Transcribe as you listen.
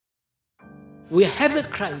We have a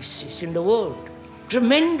crisis in the world,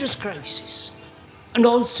 tremendous crisis, and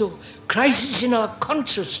also crisis in our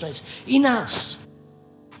consciousness, in us.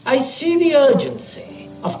 I see the urgency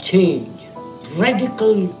of change,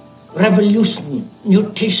 radical revolution,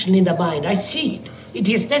 mutation in the mind. I see it. It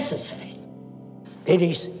is necessary. There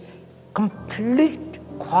is complete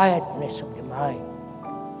quietness of the mind,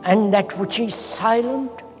 and that which is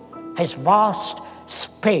silent has vast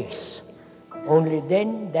space. Only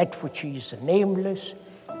then that which is nameless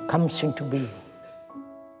comes into being.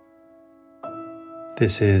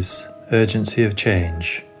 This is Urgency of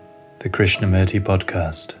Change, the Krishnamurti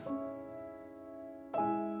podcast.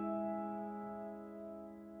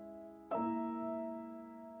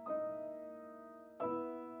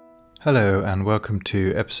 Hello and welcome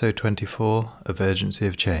to episode 24 of Urgency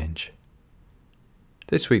of Change.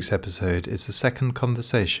 This week's episode is the second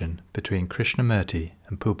conversation between Krishnamurti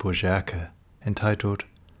and Pupul Jayaka, entitled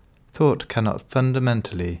Thought Cannot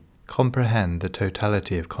Fundamentally Comprehend the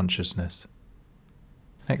Totality of Consciousness.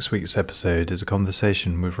 Next week's episode is a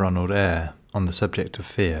conversation with Ronald Eyre on the subject of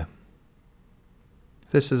fear.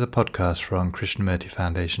 This is a podcast from Krishnamurti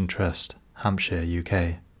Foundation Trust, Hampshire,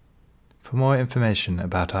 UK. For more information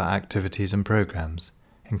about our activities and programs,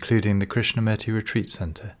 including the Krishnamurti Retreat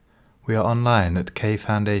Centre, we are online at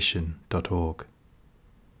kfoundation.org.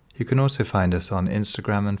 You can also find us on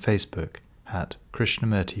Instagram and Facebook at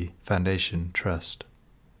Krishnamurti Foundation Trust.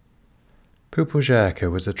 Pupul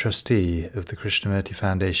Jayaka was a trustee of the Krishnamurti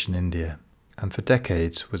Foundation India, and for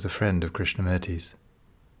decades was a friend of Krishnamurti's.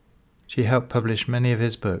 She helped publish many of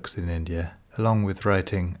his books in India, along with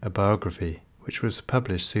writing a biography which was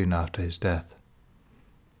published soon after his death.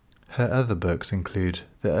 Her other books include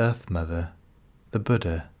The Earth Mother, The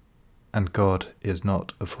Buddha, and God is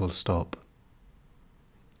Not a Full Stop.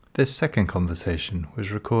 This second conversation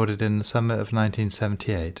was recorded in the summer of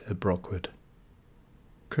 1978 at Brockwood.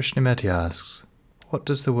 Krishnamurti asks, what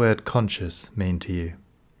does the word conscious mean to you,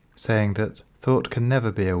 saying that thought can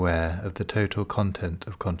never be aware of the total content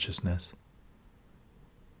of consciousness?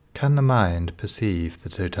 Can the mind perceive the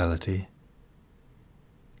totality?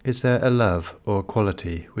 Is there a love or a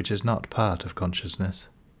quality which is not part of consciousness?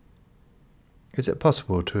 Is it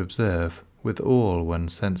possible to observe with all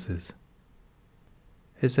one's senses?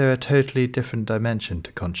 Is there a totally different dimension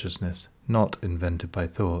to consciousness, not invented by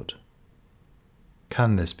thought?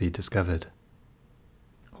 Can this be discovered?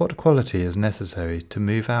 What quality is necessary to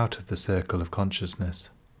move out of the circle of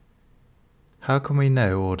consciousness? How can we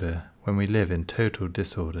know order when we live in total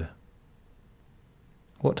disorder?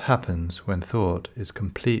 What happens when thought is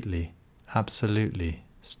completely, absolutely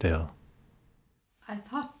still? I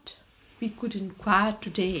thought we could inquire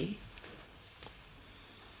today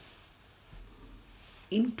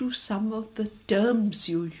into some of the terms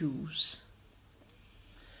you use.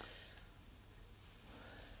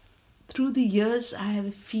 Through the years, I have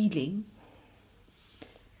a feeling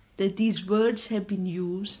that these words have been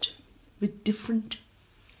used with different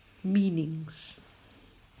meanings.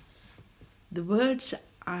 The words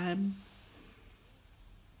I'm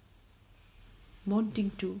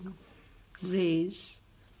wanting to raise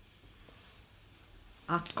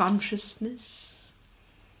are consciousness,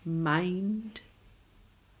 mind,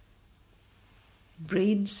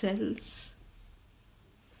 brain cells,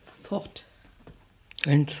 thought.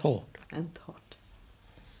 And thought.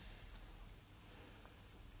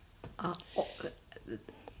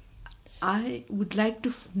 I would like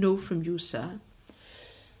to know from you, sir,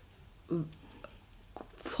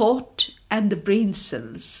 thought and the brain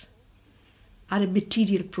cells are a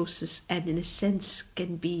material process and in a sense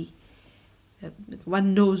can be,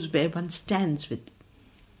 one knows where one stands with,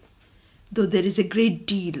 though there is a great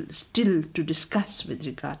deal still to discuss with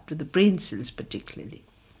regard to the brain cells particularly.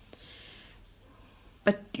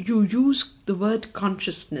 But you use the word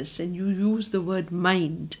consciousness and you use the word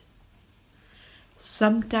mind,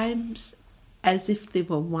 sometimes as if they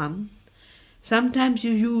were one. Sometimes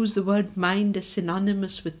you use the word mind as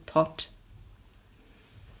synonymous with thought.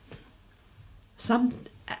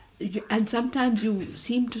 And sometimes you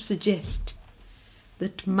seem to suggest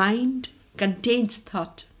that mind contains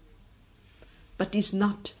thought, but is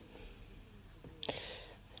not.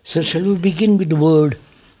 So shall we begin with the word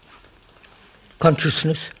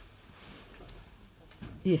consciousness?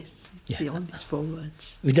 Yes. All these four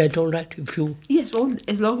words. Is that all right? If you yes,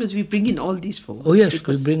 as long as we bring in all these four words. Oh yes,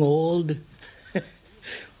 we'll bring all the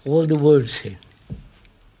all the words in.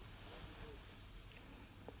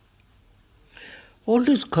 What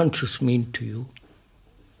does conscious mean to you?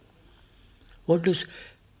 What does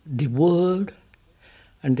the word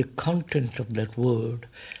and the content of that word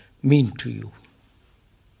mean to you?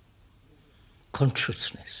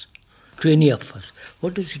 Consciousness. to any of us.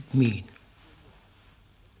 What does it mean?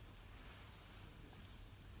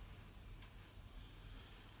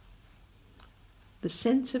 The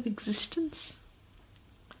sense of existence,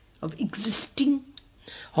 of existing,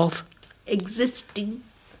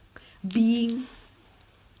 being,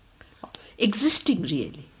 existing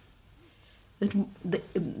really.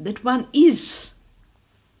 That one is.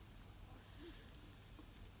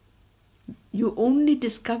 You only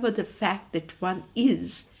discover the fact that one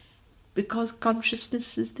is because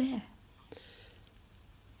consciousness is there.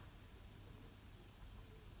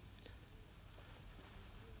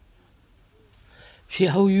 See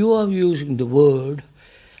how you are using the word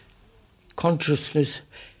consciousness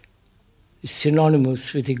is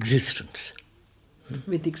synonymous with existence.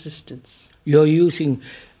 With existence. You're using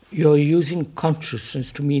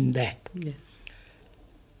consciousness to mean that. Yeah.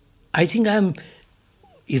 I think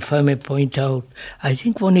if I may point out, I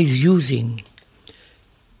think one is using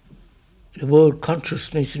the word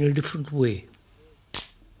consciousness in a different way.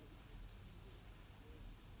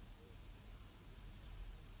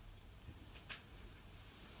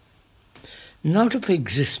 Not of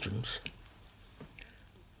existence,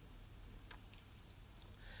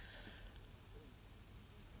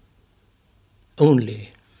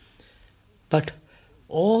 only, but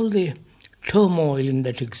all the turmoil in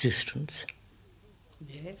that existence,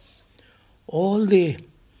 Yes. all the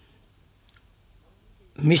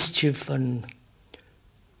mischief and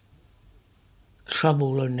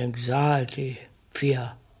trouble and anxiety,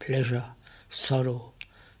 fear, pleasure, sorrow,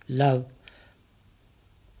 love,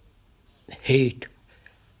 hate,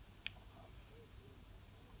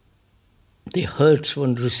 the hurts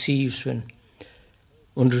one receives when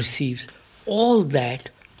one receives, all that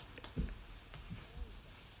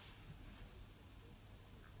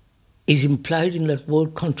is implied in that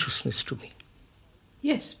word consciousness to me.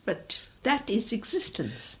 Yes, but that is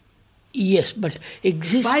existence. Yes, but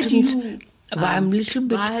existence. Why do you? I'm a little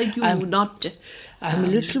bit. Why are you not? I'm a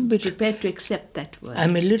little bit prepared to accept that word.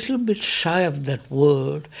 I'm a little bit shy of that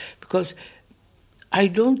word because I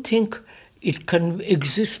don't think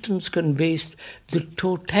existence conveys the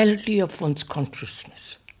totality of one's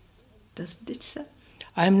consciousness. Doesn't it, sir?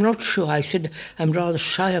 I'm not sure. I said I'm rather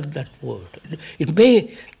shy of that word. It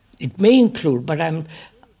may include, but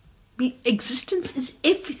existence is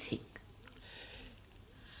everything.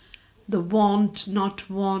 The want, not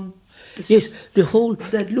want. Yes, the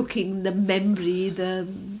looking, the memory, the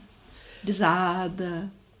desire,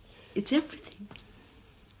 it's everything.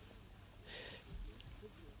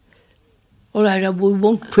 All right, we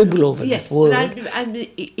won't quibble over that word.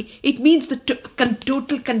 It means the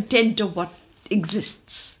total content of what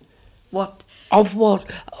exists. What? Of what?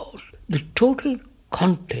 The total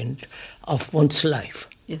content of one's life.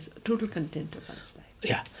 Yes, total content of one's life.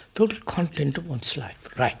 Yeah, total content of one's life,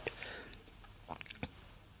 right.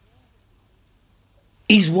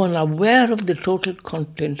 Is one aware of the total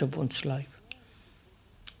content of one's life?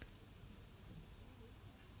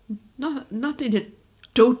 No, not in a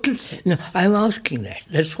total sense. No, I'm asking that.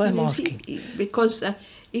 That's why I'm asking. Because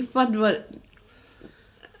if one were...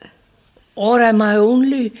 Or am I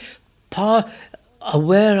only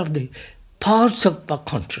aware of the parts of my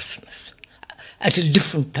consciousness at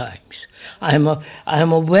different times? I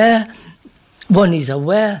am aware, one is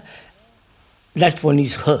aware that one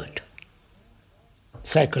is hurt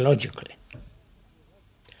psychologically,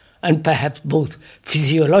 and perhaps both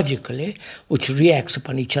physiologically, which reacts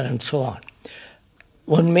upon each other and so on.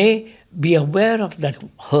 One may be aware of that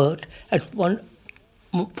hurt for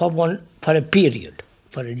a period,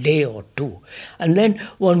 for a day or two, and then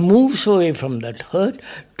one moves away from that hurt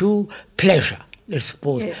to pleasure, let's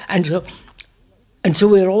suppose. Yeah. And so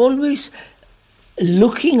we're always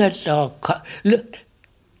looking at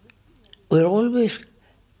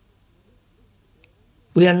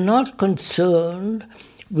we are not concerned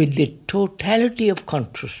with the totality of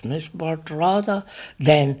consciousness, but rather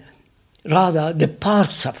the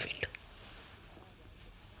parts of it.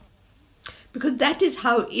 Because that is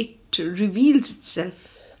how it reveals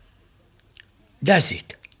itself. Does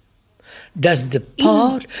it? Does the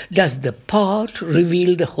part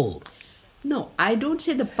reveal the whole? No, I don't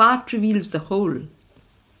say the part reveals the whole.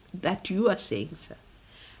 That you are saying, sir.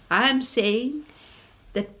 I am saying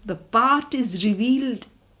that the part is revealed,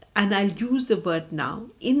 and I'll use the word now,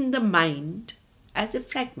 in the mind as a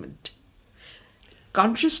fragment.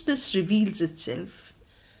 Consciousness reveals itself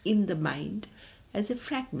in the mind as a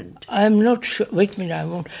fragment. I'm not sure. Wait a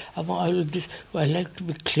minute. I'd like to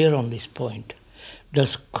be clear on this point.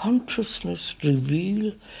 Does consciousness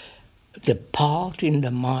reveal the part in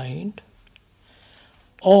the mind,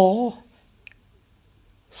 or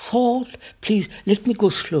thought, please let me go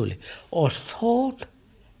slowly, or thought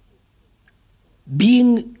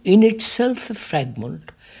being in itself a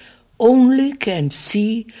fragment only can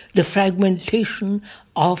see the fragmentation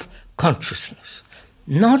of consciousness,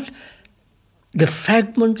 not the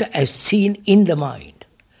fragment as seen in the mind.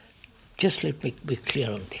 Just let me be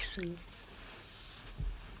clear on this.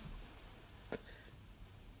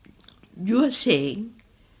 You are saying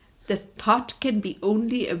that thought can be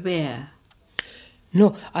only aware.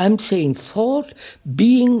 No, I'm saying thought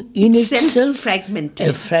being in itself fragmented.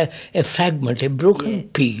 a fragment, a broken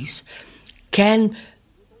piece, can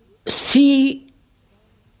see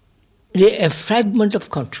a fragment of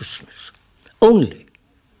consciousness only.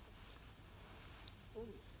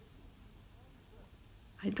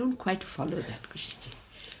 I don't quite follow that, Krishnaji.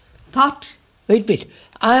 Thought. Wait.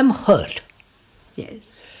 I am hurt.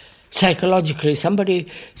 Yes. Psychologically, somebody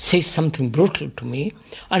says something brutal to me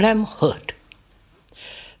and I'm hurt.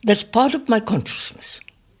 That's part of my consciousness.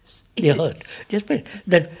 The hurt. Just a minute.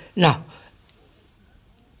 That now,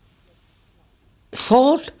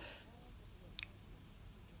 thought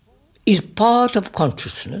is part of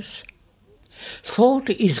consciousness. Thought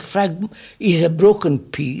is a broken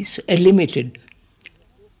piece, a limited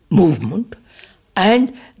movement,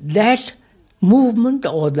 and that movement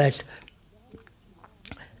or that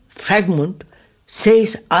fragment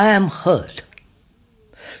says, I am hurt.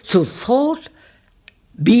 So thought,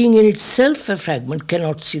 being in itself a fragment,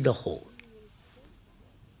 cannot see the whole.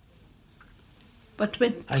 But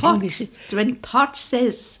when thought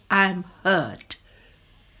says, I am hurt,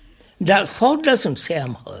 that thought doesn't say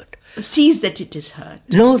I'm hurt. Sees that it is hurt.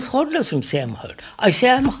 No, thought doesn't say I'm hurt. I say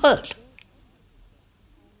I'm hurt.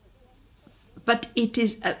 But it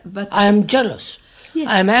is... I am jealous. Yes.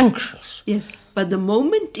 I am anxious. Yes. But the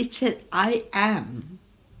moment it says, I am,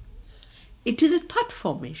 it is a thought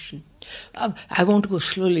formation. I want to go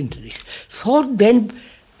slowly into this. Thought then,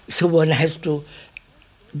 so one has to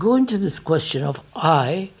go into this question of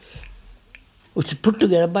I, which is put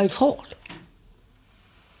together by thought.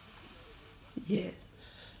 Yes.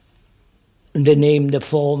 The name, the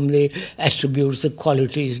form, the attributes, the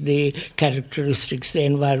qualities, the characteristics, the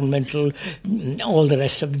environmental, all the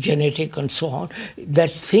rest of the genetic and so on.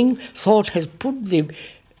 That thing, thought has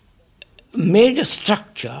made a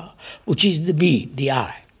structure which is the me, the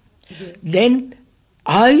I. Yes. Then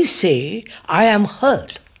I say, I am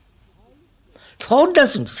hurt. Thought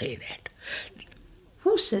doesn't say that.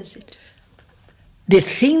 Who says it? The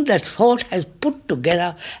thing that thought has put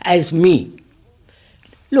together as me.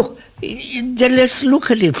 Look, then let's look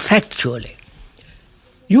at it factually.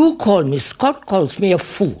 You call me, Scott calls me a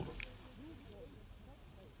fool.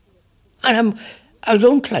 And I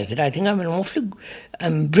don't like it. I think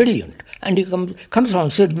I'm brilliant. And he comes along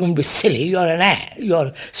and says, don't be silly,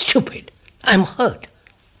 you're stupid. I'm hurt.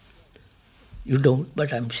 You don't,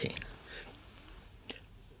 but I'm saying.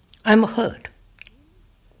 I'm hurt.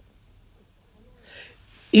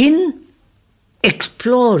 In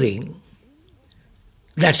exploring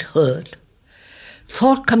that hurt,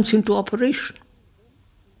 thought comes into operation.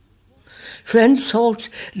 Then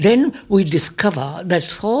we discover that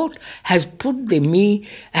thought has put the me,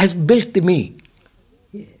 has built the me.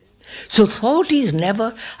 Yes. So thought is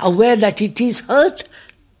never aware that it is hurt,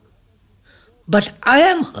 but I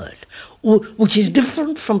am hurt, which is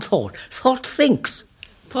different from thought. Thought thinks.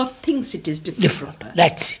 Thought thinks it is different.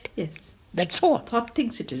 That's it. Yes. That's all. Thought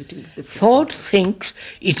thinks it is different. Thought thinks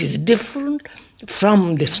it is different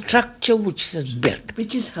from the structure which is built.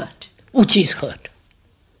 Which is hurt. Which is hurt.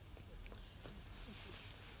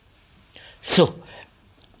 So,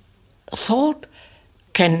 thought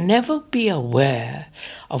can never be aware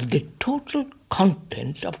of the total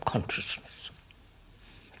content of consciousness.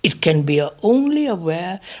 It can be only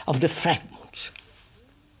aware of the fragments.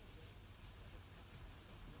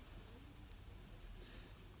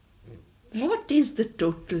 What is the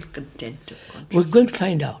total content of consciousness? We're going to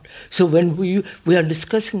find out. So when we are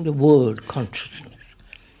discussing the word consciousness,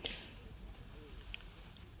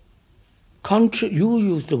 you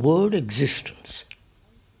use the word existence.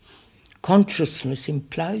 Consciousness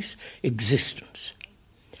implies existence.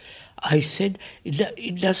 I said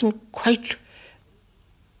it doesn't quite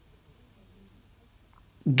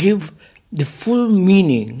give the full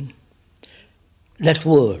meaning, that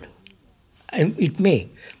word. And it may.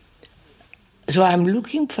 So I'm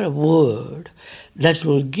looking for a word that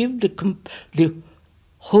will give the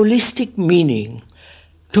holistic meaning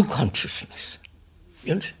to consciousness.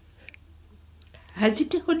 You understand? Has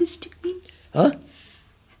it a holistic meaning? Huh?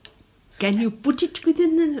 Can you put it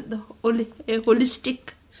within a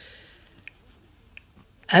holistic?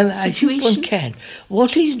 I think one can.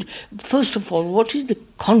 First of all, what is the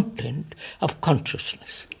content of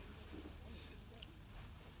consciousness?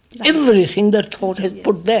 Everything that thought has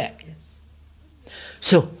put there. Yes.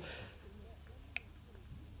 So,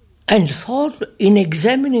 and thought, in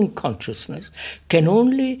examining consciousness, can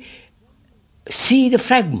only see the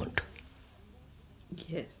fragment.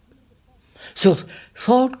 Yes. So,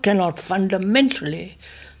 thought cannot fundamentally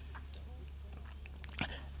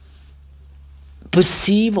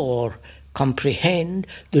perceive or comprehend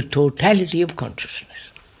the totality of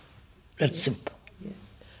consciousness. That's simple. Yes.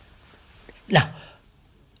 Now,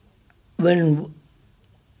 when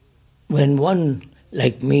one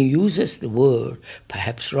like me uses the word,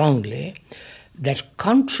 perhaps wrongly, that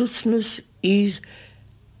consciousness is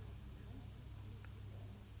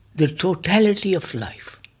the totality of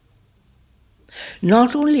life.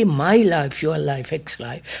 Not only my life, your life, X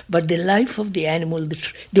life, but the life of the animal, the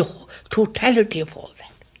totality of all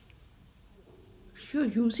that. You're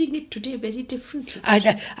using it today very differently.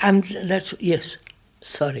 Yes,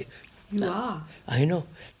 sorry. You are. I know.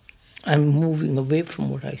 I'm moving away from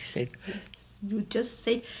what I said. Yes. You just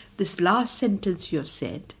say, this last sentence you have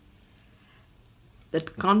said,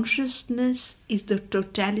 that consciousness is the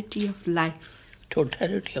totality of life.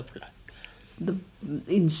 Totality of life. The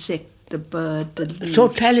insect, the bird, the leaf.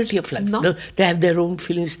 Totality of life. No. They have their own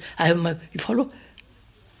feelings. You follow?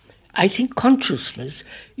 I think consciousness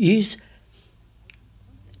is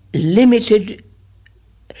limited,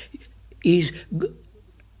 is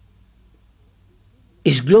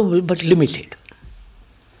global but limited.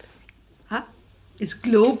 Huh? Is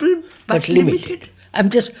global but limited. I'm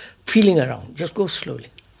just feeling around. Just go slowly.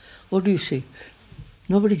 What do you see?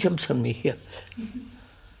 Nobody jumps on me here.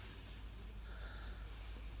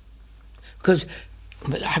 Because,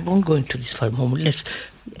 well, I won't go into this for a moment.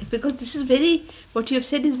 Because this is what you have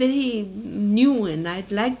said is very new, and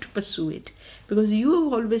I'd like to pursue it. Because you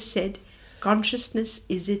have always said consciousness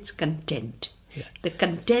is its content. Yeah. The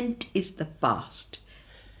content is the past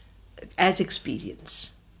as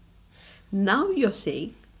experience. Now you're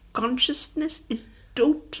saying consciousness is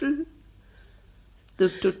the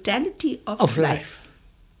totality of life.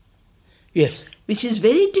 Yes. Which is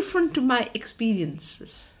very different to my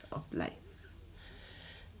experiences of life.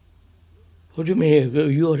 What do you mean,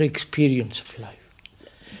 your experience of life?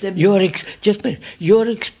 Just a minute. Your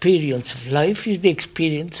experience of life is the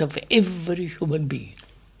experience of every human being.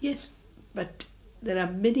 Yes, but there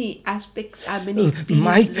are many aspects, many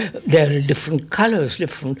experiences. There are different colours,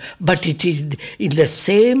 but it is in the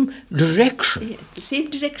same direction. Yeah, the same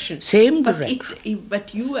direction.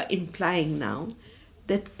 But you are implying now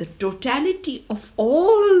that the totality of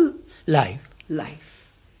all life,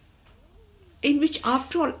 in which,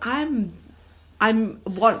 after all, I'm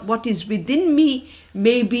what is within me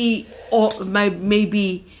may be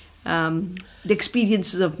the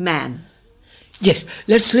experiences of man. Yes,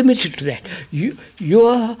 let's limit it to that.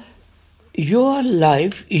 Your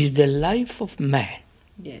life is the life of man.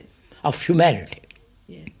 Yes. Of humanity.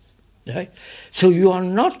 Yes. Right? So you are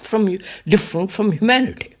not different from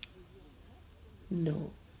humanity. No.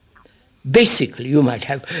 Basically, you might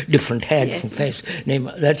have different hair, Yes. different face.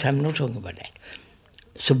 I'm not talking about that.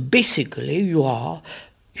 So basically, you are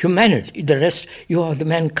humanity. The rest, you are the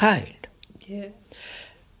mankind. Yes.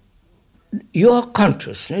 Your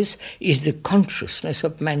consciousness is the consciousness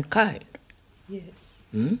of mankind. Yes.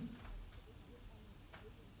 Hmm?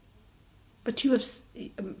 But you have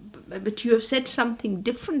said something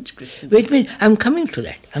different, Krishna. Wait a minute, I'm coming to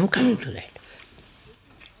that.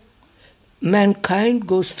 Mankind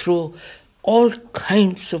goes through all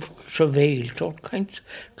kinds of travail, all kinds of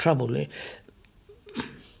trouble.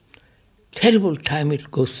 Terrible time it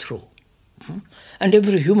goes through. And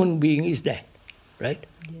every human being is that, right?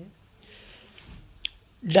 Yeah.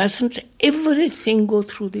 Doesn't everything go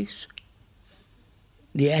through this?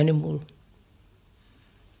 The animal,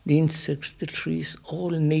 the insects, the trees,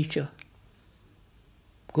 all nature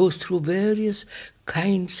goes through various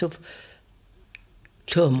kinds of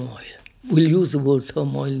turmoil. We'll use the word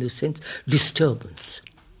turmoil in the sense disturbance.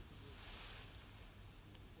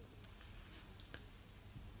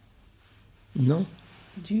 No?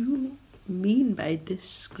 Do you mean by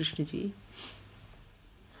this, Krishnaji,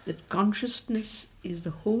 that consciousness is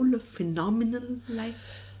the whole of phenomenal life?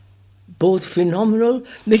 Both phenomenal.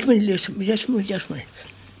 Wait a minute, just a minute.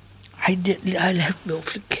 I'll have to be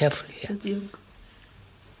awfully careful here.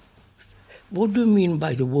 What do you mean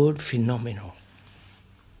by the word phenomenal?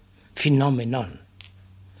 Phenomenon.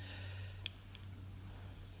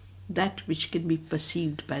 That which can be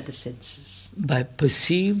perceived by the senses. By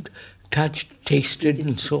perceived, touched, tasted,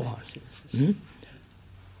 and so on.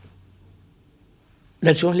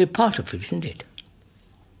 That's only part of it, isn't it?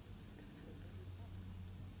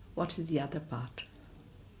 What is the other part?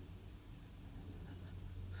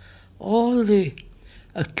 All the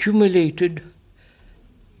accumulated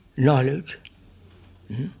knowledge,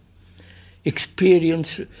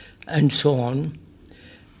 experience, and so on,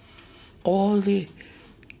 all the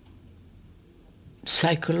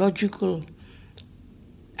psychological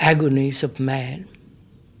agonies of man,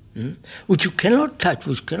 which you cannot touch,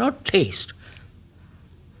 which cannot taste.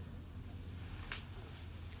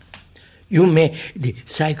 The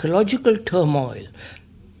psychological turmoil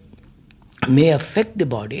may affect the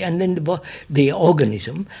body and then the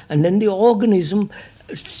organism, and then the organism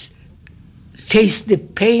tastes the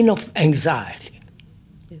pain of anxiety.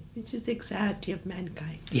 Which is the anxiety of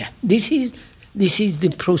mankind. Yeah, this is the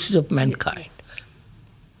process of mankind.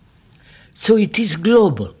 So it is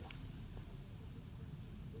global.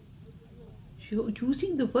 You're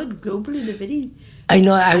using the word global in a very... I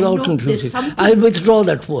know, I oughtn't use it. I'll withdraw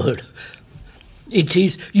that word. It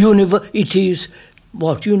is it is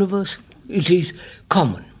what? Universal? It is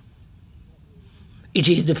common. It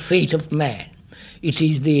is the fate of man. It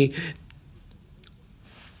is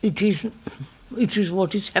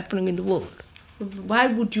what is happening in the world. Why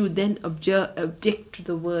would you then object to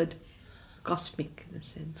the word cosmic in a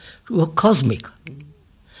sense? Cosmic.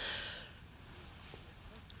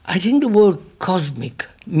 I think the word cosmic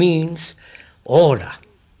means order.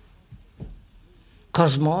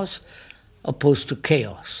 Cosmos opposed to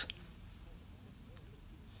chaos.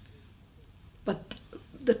 But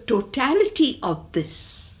the totality of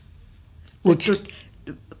this,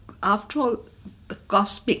 after all, the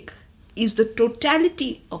cosmic is the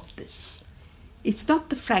totality of this. It's not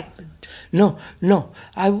the fragment. No.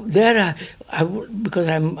 Because I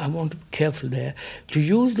want to be careful there to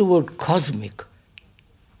use the word cosmic.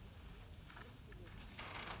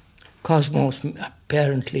 Cosmos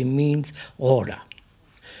apparently means order.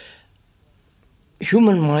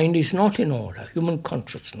 Human mind is not in order. Human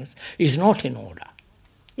consciousness is not in order.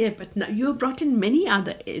 Yeah, but now you have brought in many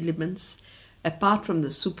other elements apart from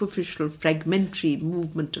the superficial, fragmentary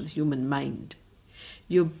movement of the human mind.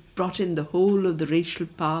 You've brought in the whole of the racial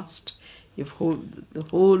past, the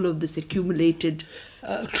whole of this accumulated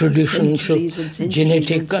traditions,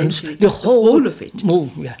 genetic, and the whole of it.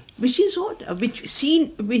 Yeah. Which is order,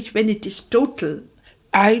 which when it is total...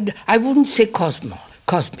 I wouldn't say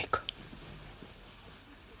cosmic.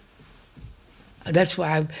 That's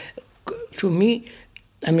why, to me,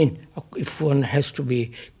 I mean, if one has to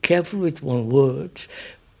be careful with one's words,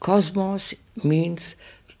 cosmos means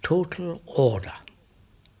total order,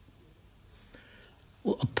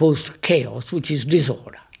 opposed to chaos, which is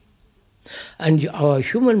disorder. And our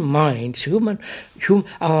human minds,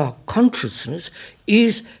 our consciousness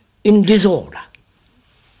is in disorder.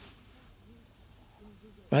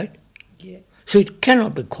 Right? Yeah. So it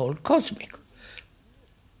cannot be called cosmic.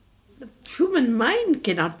 The human mind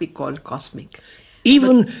cannot be called cosmic.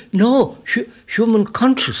 Human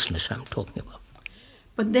consciousness I'm talking about.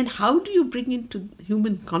 But then how do you bring into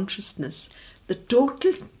human consciousness the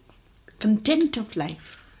total content of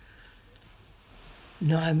life?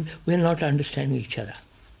 No, we're not understanding each other.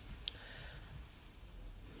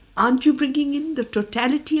 Aren't you bringing in the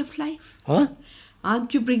totality of life? Huh?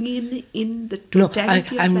 Aren't you bringing in the totality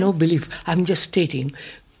of life? I'm no believer. I'm just stating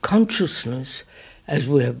consciousness, as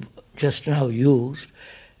we have just now used,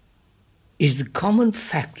 is the common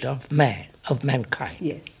factor of mankind.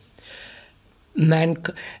 Yes.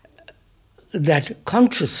 That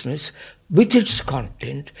consciousness, with its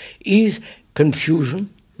content, is confusion,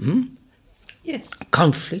 yes,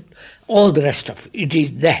 conflict, all the rest of it. It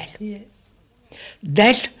is that. Yes.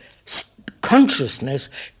 That consciousness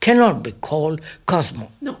cannot be called cosmic.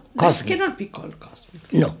 No, that cannot be called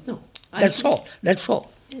cosmic. No. That's agree. all. That's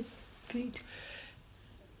all. Yes, agreed.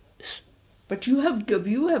 But you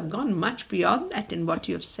have gone much beyond that in what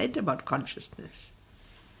you have said about consciousness.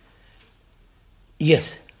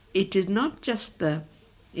 Yes. It is not just the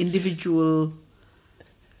individual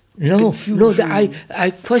confusion. No,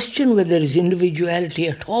 I question whether there is individuality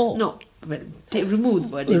at all. No, well, remove the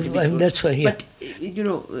word individual. That's why, yeah. But,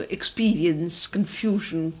 experience,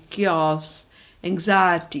 confusion, chaos,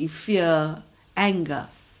 anxiety, fear, anger.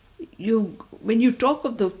 When you talk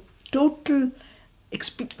of the total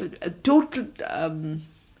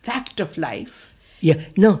fact of life... Yeah,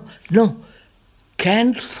 no.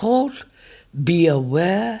 Can thought be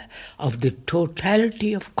aware of the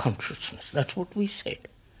totality of consciousness? That's what we said.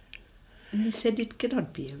 And he said it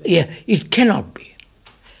cannot be aware. Yeah, it cannot be.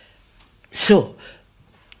 So,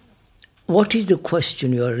 what is the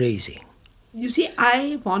question you are raising? You see,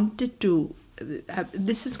 I wanted to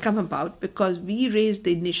this has come about because we raised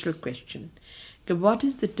the initial question. Okay, what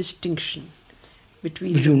is the distinction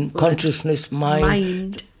between consciousness,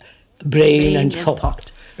 mind, brain and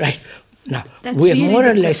thought? Right. Now, we have really more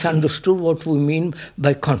or less understood what we mean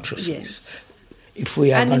by consciousness. Yes. If we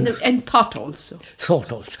have and thought also.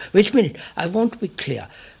 Thought also. Which means, I want to be clear.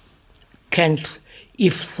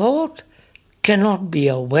 If thought cannot be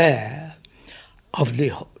aware of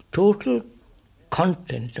the total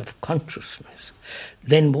content of consciousness,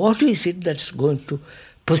 then what is it that's going to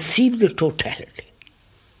perceive the totality?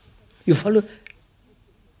 You follow?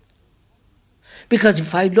 Because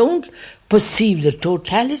if I don't perceive the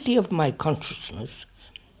totality of my consciousness,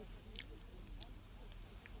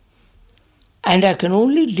 and I can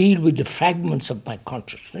only deal with the fragments of my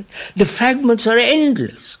consciousness, the fragments are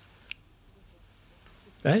endless.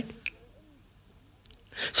 Right?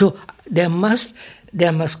 So there must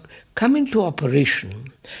come into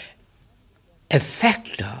operation a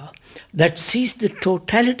factor that sees the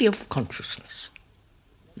totality of consciousness.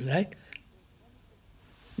 Right?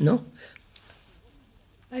 No?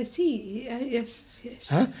 I see. Yes.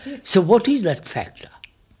 Huh? Yes. So what is that factor?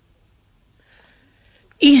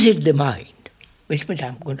 Is it the mind? Wait a minute,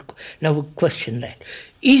 I'm going to now question that.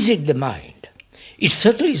 Is it the mind? It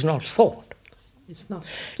certainly is not thought. It's not.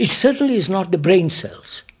 It certainly is not the brain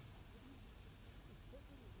cells.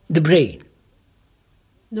 The brain.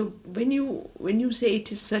 No, when you say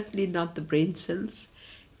it is certainly not the brain cells,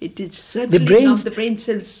 it is certainly not the brain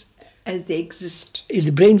cells as they exist. The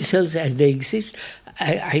brain cells as they exist,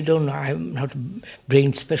 I don't know, I'm not a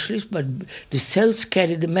brain specialist, but the cells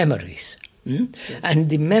carry the memories. Yeah. And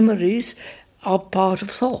the memories are part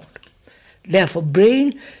of thought. Therefore,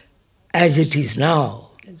 brain, as it is now,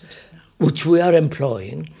 which we are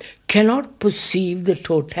employing, cannot perceive the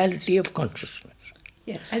totality of consciousness.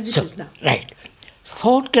 Yeah, as it is now. Right.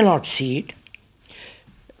 Thought cannot see it,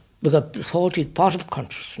 because thought is part of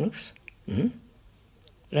consciousness.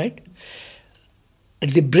 Right?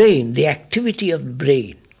 The brain, the activity of the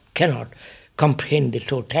brain, cannot comprehend the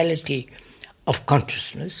totality of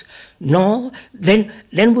consciousness, nor then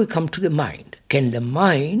we come to the mind. Can the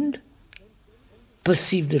mind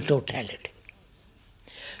perceive the totality?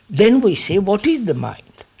 Then we say, what is the mind?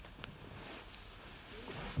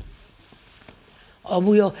 Or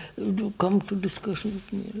we are to come to discussion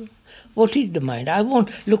with me. What is the mind? I want,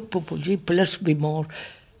 look, Pupuji, let's be more,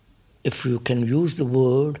 if you can use the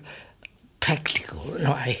word, practical.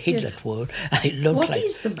 No, I hate that word. I don't like it. What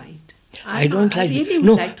is the mind? I don't like it.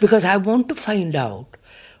 No, because I want to find out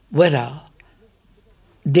whether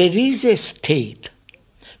there is a state,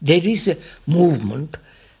 there is a movement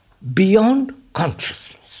beyond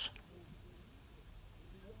consciousness.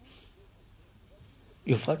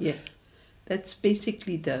 You follow? Yes. That's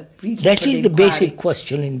basically the reason. That is the basic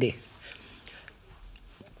question in this.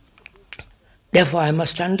 Therefore, I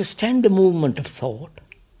must understand the movement of thought.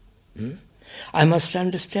 I must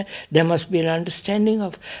understand, there must be an understanding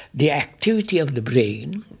of the activity of the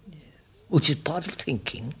brain, which is part of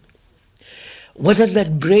thinking. Whether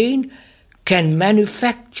that brain can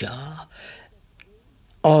manufacture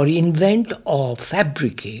or invent or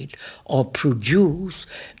fabricate or produce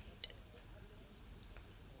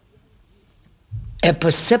a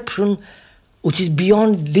perception which is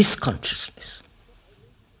beyond this consciousness.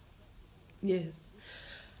 Yes.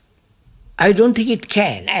 I don't think it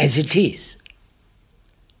can, as it is.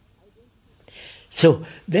 So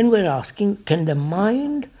then we're asking, can the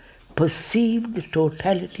mind perceive the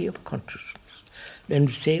totality of consciousness? Then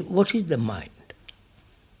we say, what is the mind?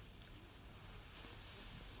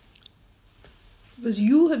 Because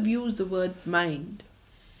you have used the word mind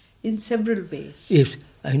in several ways. Yes,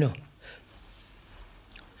 I know.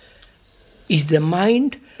 Is the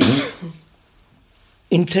mind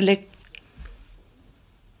intellect?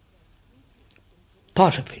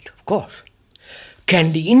 Part of it, of course.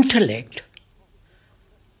 Can the intellect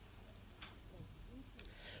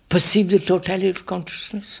perceive the totality of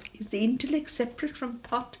consciousness? Is the intellect separate from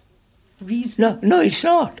thought, reason? No, it's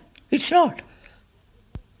not. It's not.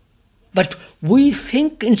 But we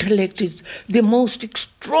think intellect is the most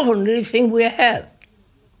extraordinary thing we have.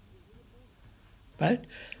 Right?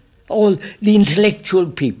 All the intellectual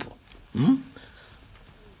people.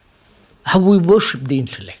 How we worship the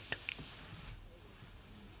intellect.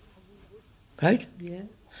 Right? Yeah.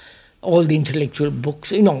 All the intellectual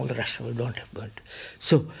books, all the rest of it don't have it.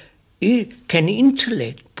 So, can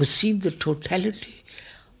intellect perceive the totality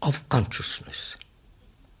of consciousness?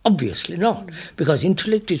 Obviously not, because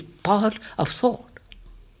intellect is part of thought.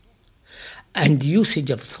 And the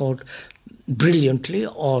usage of thought brilliantly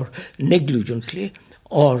or negligently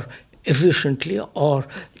or efficiently or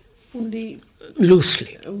only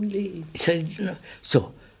loosely. Only.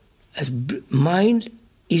 So, mind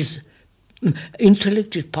is,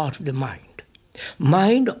 intellect is part of the mind.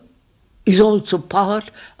 Mind is also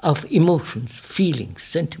part of emotions, feelings,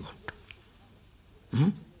 sentiment.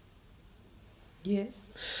 Yes.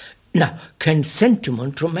 Now, can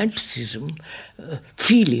sentiment, romanticism,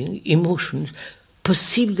 feeling, emotions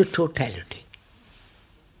perceive the totality?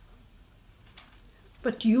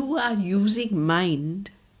 But you are using mind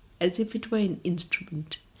as if it were an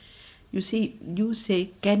instrument. You see, you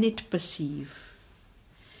say, can it perceive?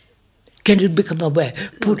 Can it become aware?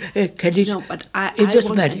 Can it? No, but it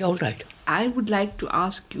doesn't matter. All right. I would like to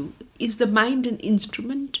ask you: is the mind an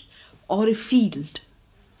instrument or a field?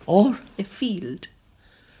 Or a field.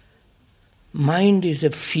 Mind is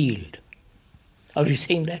a field. Are you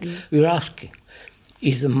saying that? You're asking: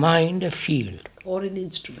 is the mind a field or an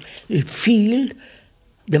instrument? A field,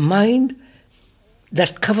 the mind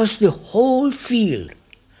that covers the whole field,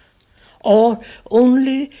 or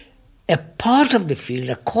only a part of the field,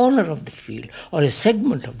 a corner of the field, or a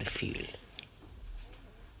segment of the field?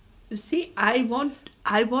 You see, I want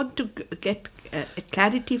to get a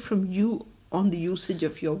clarity from you on the usage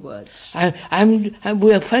of your words.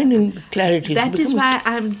 We are finding clarity. That is why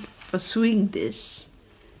I'm pursuing this.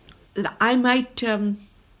 I might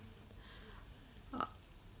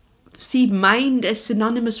see mind as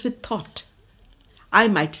synonymous with thought. I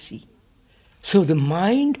might see. So the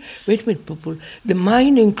mind, wait a minute, people, the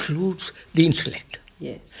mind includes the intellect.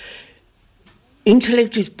 Yes.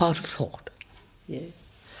 Intellect is part of thought. Yes.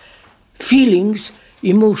 Feelings,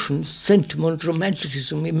 emotions, sentiment,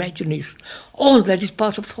 romanticism, imagination, all that is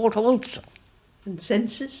part of thought also. And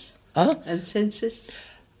senses? Huh? And senses?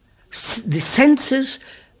 The senses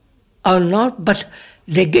are not, but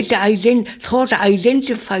they get thought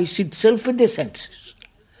identifies itself with the senses.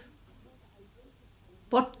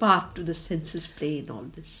 What part do the senses play in all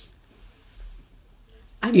this?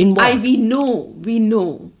 In what? We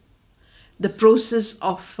know the process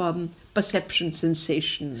of perception,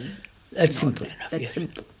 sensation. That's simple enough. That's yes.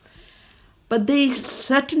 simple. But there is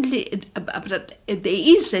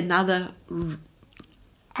another.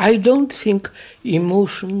 I don't think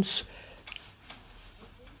emotions,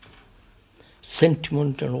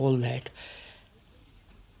 sentiment and all that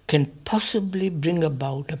can possibly bring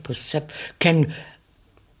about a perception, can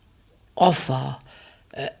offer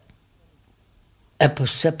a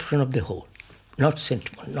perception of the whole, not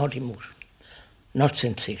sentiment, not emotion, not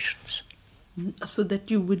sensations. So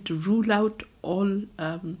that you would rule out all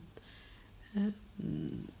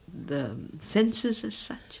the senses as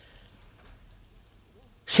such?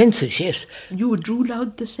 Senses, yes. You would rule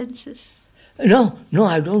out the senses? No,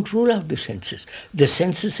 I don't rule out the senses. The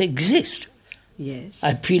senses exist. Yes.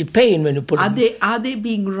 I feel pain when you put Are they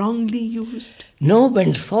being wrongly used? No,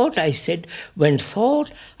 when thought identifies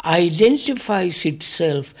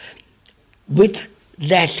itself with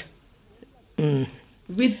that,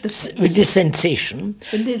 with the sensation,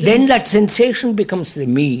 then that sensation becomes the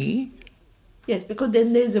me. Yes, because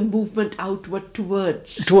then there's a movement outward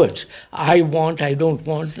towards. I want, I don't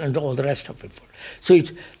want, and all the rest of it.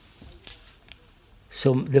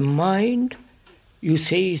 So the mind, you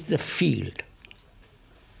say, is the field.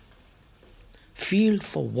 Field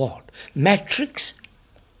for what? Matrix?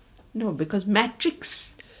 No, because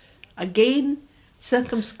matrix again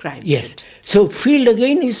circumscribes yes. it. So field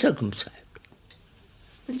again is circumscribed.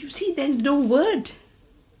 Well, you see, there's no word.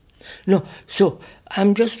 No, so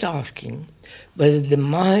I'm just asking whether the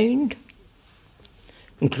mind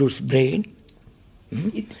includes brain,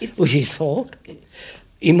 which is thought,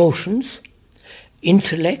 emotions,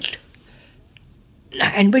 intellect,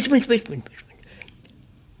 and wait.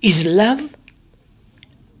 Is love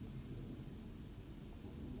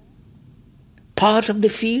part of the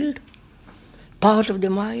field, part of the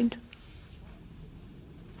mind?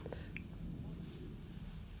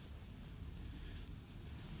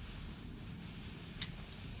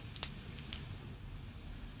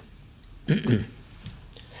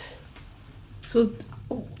 So,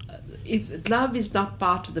 if love is not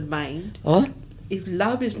part of the mind, if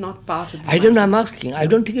love is not part of the mind... I don't know, I'm asking. I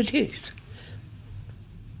don't think it is.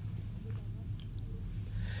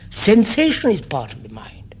 Sensation is part of the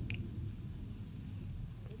mind.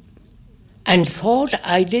 And thought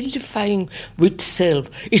identifying with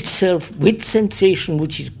itself with sensation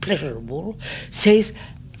which is pleasurable, says...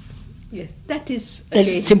 Yes, that is...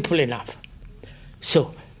 That's simple enough.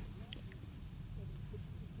 So,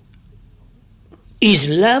 is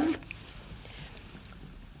love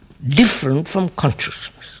different from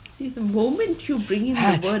consciousness? See, the moment you bring in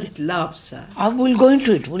the word love, sir... We'll go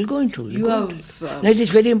into it. You have... That is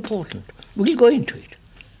very important. We'll go into it.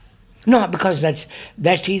 No, because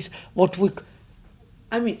that is what we...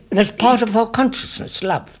 I mean, That's part of our consciousness,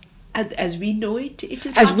 love. as we know it, it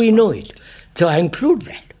is. As we know it. So I include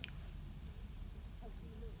that.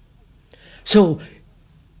 So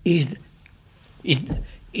is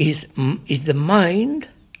the mind,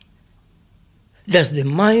 does the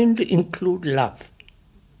mind include love?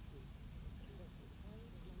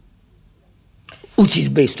 Which is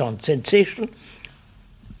based on sensation,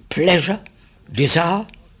 pleasure, desire.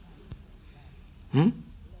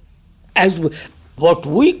 As what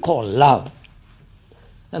we call love.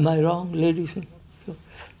 Am I wrong, ladies?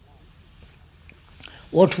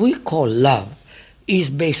 What we call love is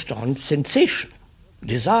based on sensation,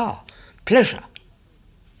 desire, pleasure.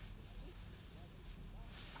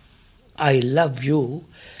 I love you,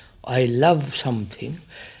 I love something,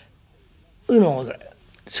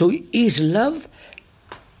 So is love,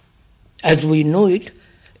 as we know it,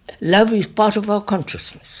 love is part of our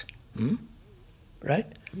consciousness, right?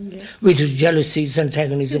 Yeah. Which is jealousies,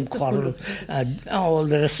 antagonism, quarrel, all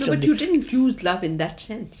the rest No, of but the... you didn't use love in that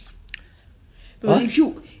sense. But What? if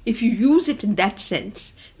you use it in that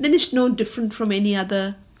sense, then it's no different from any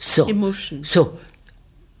other emotion. So,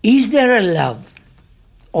 is there a love,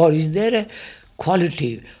 or is there a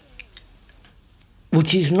quality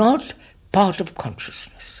which is not part of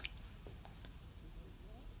consciousness?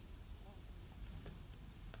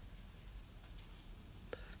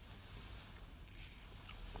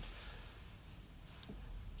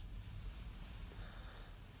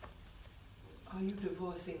 Are you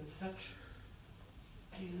divorcing such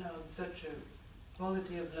a love, such a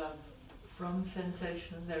quality of love from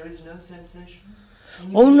sensation? There is no sensation?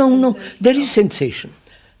 Oh, no, there is sensation.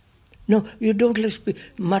 No, you don't let's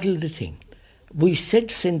muddle the thing. We said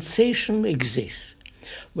sensation exists.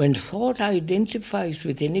 When thought identifies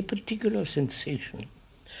with any particular sensation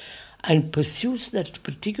and pursues that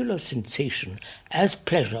particular sensation as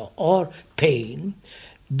pleasure or pain,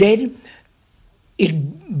 then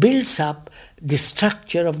it builds up the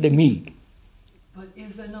structure of the me. But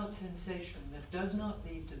is there not sensation that does not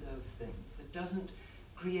lead to those things, that doesn't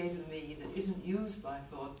create a me, that isn't used by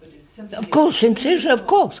thought, but is simply... Of course, sensation, of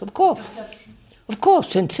course. Perception. Of course,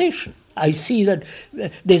 sensation. I see that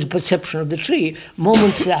there's a perception of the tree.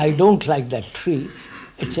 Momently, I don't like that tree,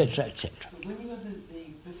 etc., etc. But when you have the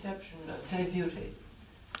perception of, say, beauty,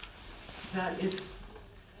 that is...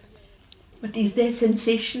 But is there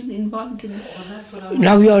sensation involved in that? Well, that's what I'm...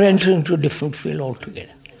 Now you are entering into a different field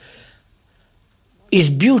altogether. Is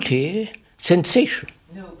beauty sensation?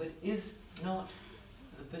 No, but is not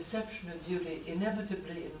the perception of beauty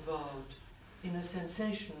inevitably involved in a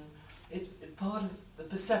sensation? It's part of the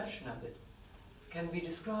perception of it. Can be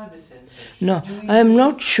described as sensation. No, I am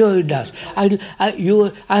not sure it does.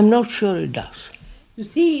 I'm not sure it does. You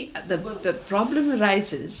see, the problem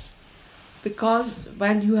arises because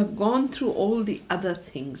while you have gone through all the other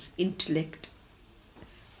things, intellect,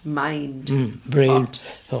 mind, brain.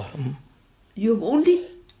 thought, you have only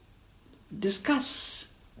discussed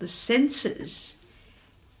the senses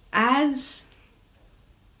as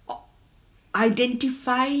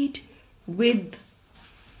identified with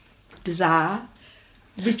desire,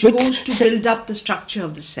 which goes to build up the structure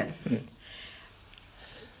of the self.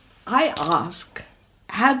 I ask,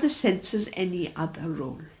 have the senses any other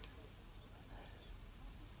role?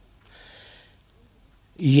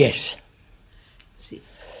 Yes. See,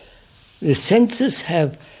 The senses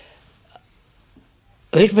have...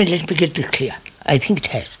 Wait a minute, let me get this clear. I think it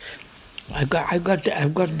has. I've got the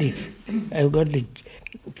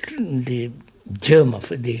germ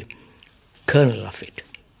of it, the kernel of it.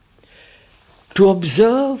 To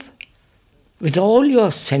observe with all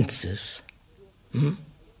your senses, there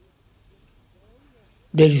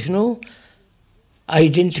is no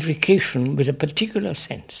identification with a particular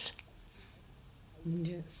sense.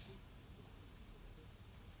 yes.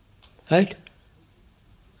 Right?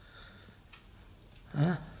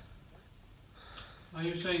 Are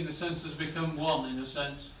you saying the senses become one in a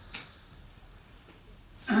sense?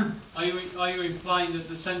 Are you implying that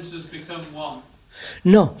the senses become one?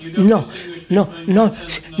 No, You don't distinguish between one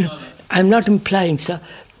sense and another? I'm not implying, sir.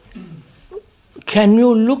 Can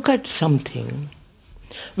you look at something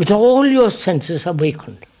with all your senses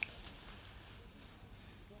awakened?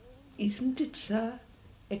 Isn't it, sir,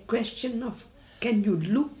 a question of can you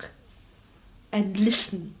look and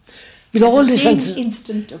listen With at all the the same senses.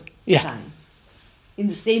 instant of Yeah. time, in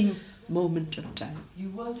the same moment of time? You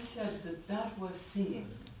once said that that was seeing.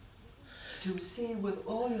 To see with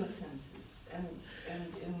all your senses. And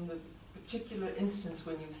in the particular instance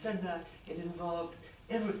when you said that, it involved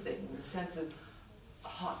everything, the sense of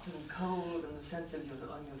hot and cold and the sense of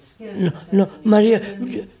on your skin. No, Maria,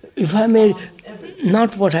 if I may,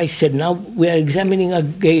 not what I said. Now we are examining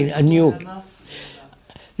again anew.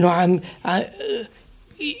 No,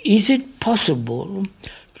 is it possible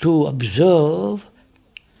to observe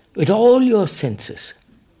with all your senses?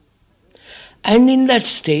 And in that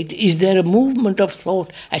state, is there a movement of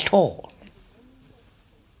thought at all?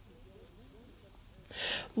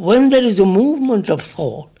 When there is a movement of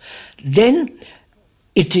thought, then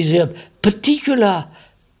it is a particular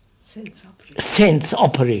sense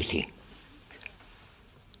operating.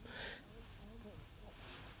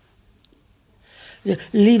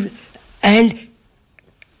 And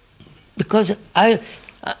because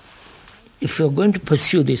if you're going to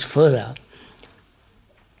pursue this further,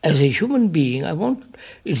 as a human being,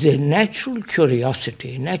 it's a natural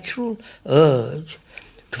curiosity, natural urge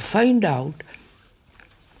to find out,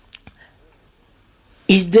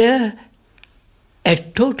 is there a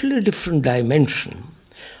totally different dimension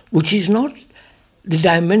which is not the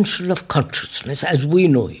dimension of consciousness as we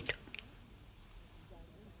know it?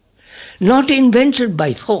 Not invented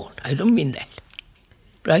by thought, I don't mean that,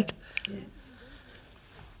 right? Yeah.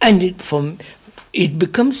 And it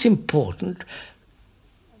becomes important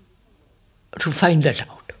to find that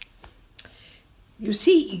out. You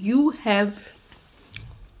see, you have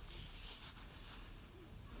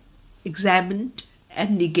examined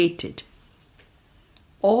and negated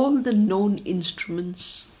all the known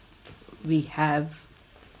instruments we have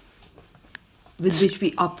with which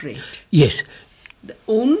we operate. Yes. The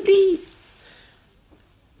only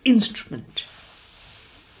instrument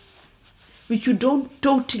which you don't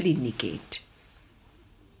totally negate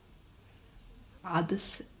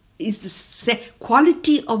is the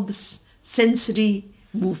quality of the sensory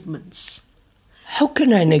movements. How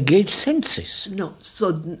can I negate senses? No,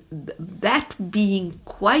 so that being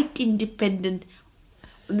quite independent,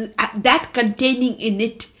 that containing in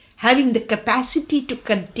it, having the capacity to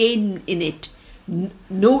contain in it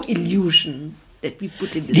no illusion that we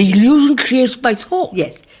put in this. The illusion created by thought.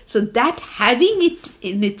 Yes, so that having it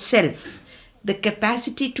in itself, the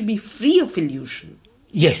capacity to be free of illusion.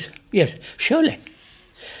 Yes, surely.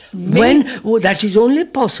 That is only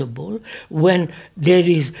possible when there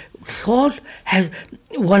is thought,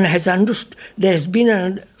 one has understood, there has been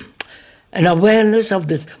an awareness of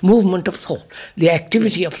this movement of thought, the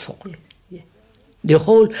activity of thought, the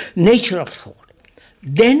whole nature of thought.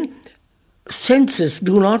 Then senses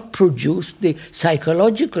do not produce the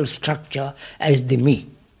psychological structure as the me.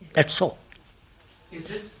 That's all. Is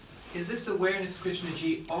this awareness,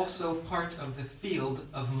 Krishnaji, also part of the field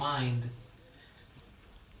of mind?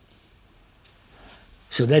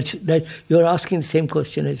 So that you're asking the same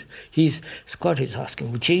question as Scott is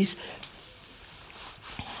asking, which is,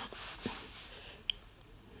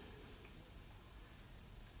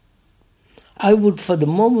 I would for the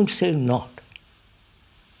moment say not.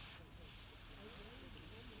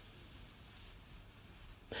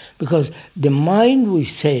 Because the mind, we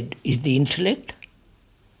said, is the intellect,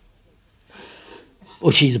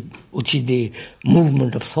 which is the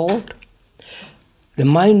movement of thought. The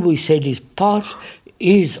mind, we said,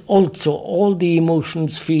 is also all the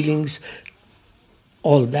emotions, feelings,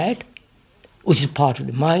 all that, which is part of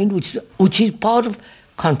the mind, which is part of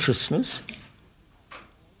consciousness.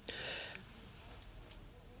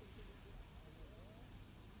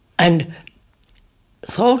 And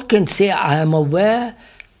thought can say, I am aware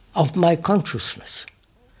of my consciousness.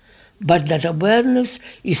 But that awareness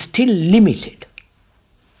is still limited.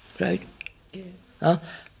 Right? Yeah. Huh?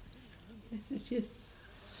 Yes.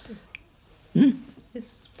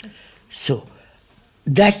 Yes. So,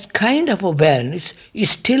 that kind of awareness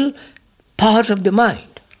is still part of the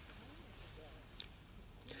mind.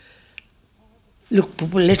 Look,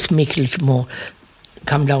 let's make it a little more,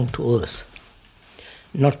 come down to earth.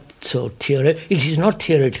 Not so theoretical. It is not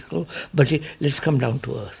theoretical, but let's come down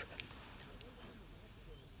to earth.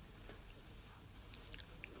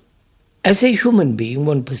 As a human being,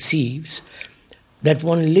 one perceives that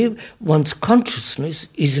one's consciousness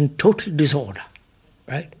is in total disorder,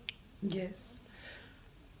 right? Yes.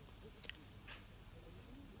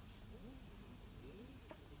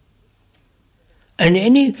 And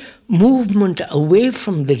any movement away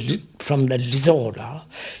from the disorder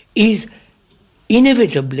is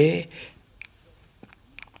inevitably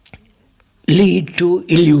lead to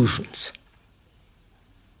illusions.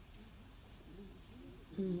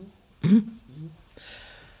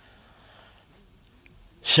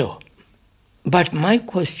 So, but my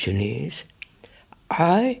question is,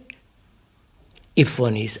 I'm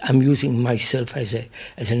using myself as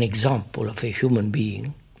an example of a human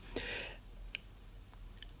being,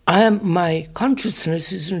 my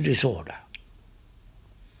consciousness is in disorder.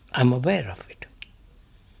 I'm aware of it.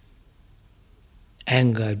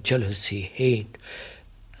 Anger, jealousy, hate,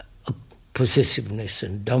 possessiveness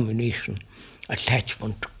and domination,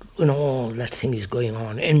 attachment, all that thing is going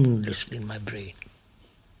on endlessly in my brain,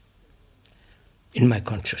 in my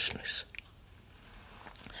consciousness.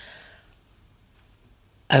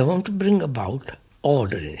 I want to bring about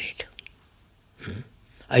order in it.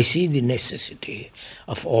 I see the necessity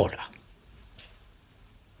of order.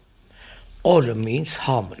 Order means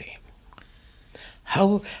harmony.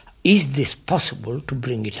 How is this possible to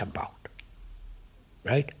bring it about?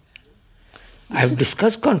 Right? I've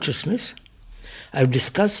discussed consciousness. We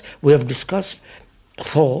have discussed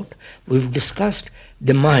thought. We've discussed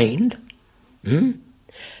the mind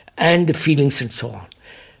and the feelings and so on.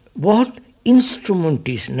 What instrument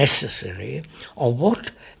is necessary, or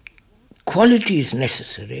what quality is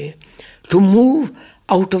necessary to move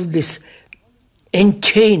out of this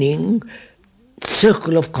enchaining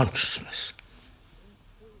circle of consciousness?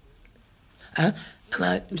 You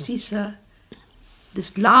see, sir,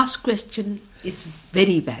 this last question is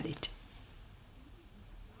very valid.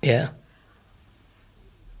 Yeah.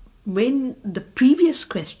 When the previous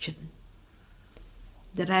question,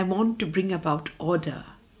 that I want to bring about order,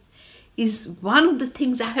 is one of the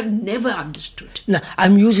things I have never understood. Now,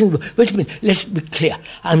 I'm using, wait a minute, let's be clear.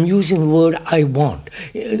 I'm using the word I want.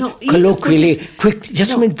 No, colloquially, quick,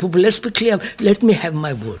 just a minute, people, let's be clear. Let me have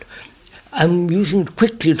my word. I'm using it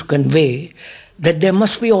quickly to convey that there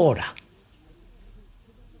must be order.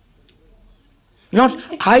 Not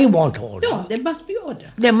I want order. No, there must be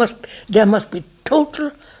order. There must be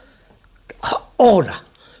total order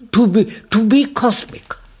to be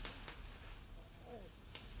cosmic.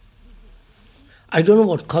 I don't know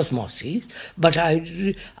what cosmos is, but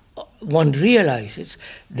one realizes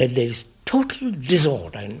that there is total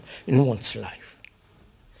disorder in one's life.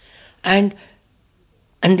 And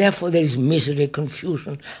therefore there is misery,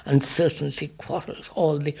 confusion, uncertainty, quarrels,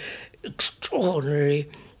 all the extraordinary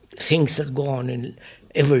things that go on in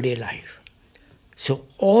everyday life. So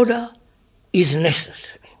order is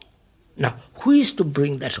necessary. Now, who is to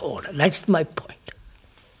bring that order? That's my point.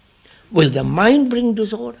 Will the mind bring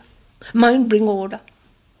disorder? Mind bring order?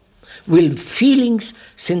 Will feelings,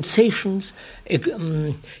 sensations,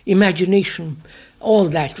 imagination, all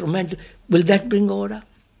that, will that bring order?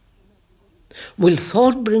 Will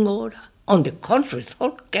thought bring order? On the contrary,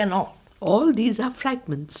 thought cannot. All these are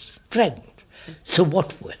fragments. Fragments. So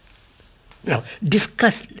what will? Now,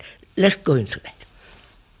 discuss, let's go into that.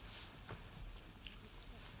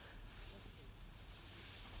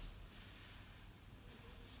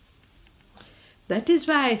 That is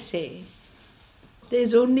why I say there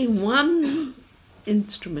is only one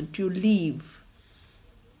instrument you leave.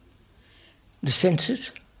 The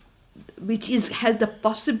senses? Which has the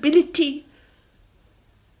possibility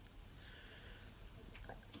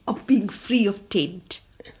of being free of taint.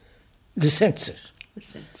 The senses? The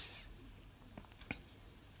senses.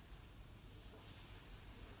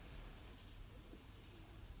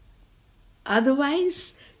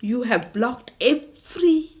 Otherwise, you have blocked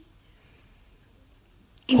every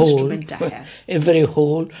instrument I have. Every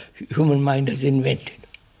whole human mind has invented.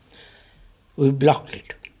 We blocked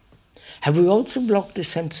it. Have we also blocked the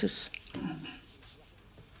senses?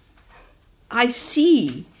 I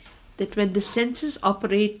see that when the senses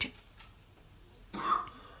operate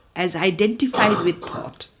as identified with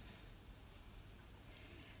thought,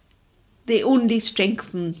 they only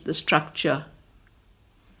strengthen the structure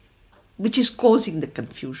which is causing the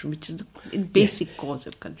confusion, which is the basic cause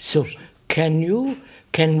of confusion. So,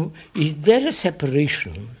 is there a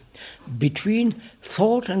separation between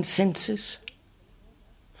thought and senses?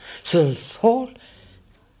 So thought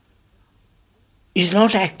is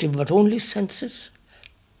not active, but only senses?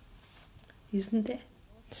 Isn't there?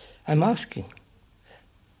 I'm asking.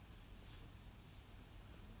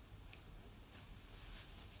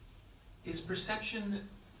 Is perception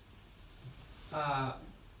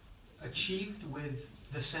achieved with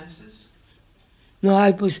the senses? No,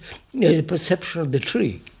 I was the perception of the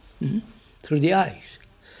tree through the eyes,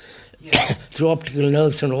 Yes. through optical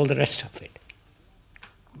nerves and all the rest of it.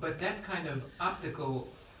 But that kind of optical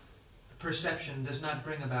perception does not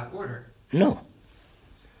bring about order. No.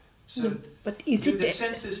 So, No, but is do it the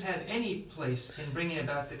senses have any place in bringing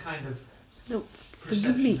about the kind of No,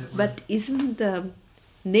 perception forgive me, that but isn't the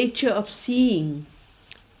nature of seeing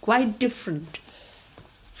quite different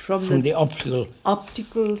from the optical.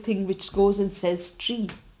 optical thing which goes and says tree?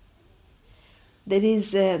 There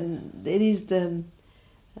is the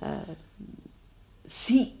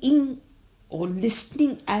seeing or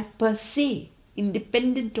listening per se.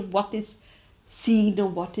 independent of what is seen or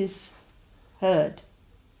what is heard,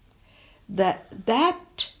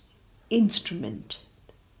 that instrument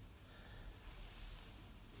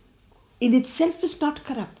in itself is not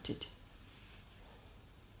corrupted.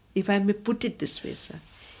 If I may put it this way, sir,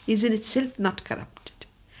 is in itself not corrupted.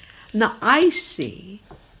 Now I say...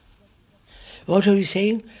 What are you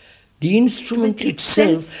saying? The instrument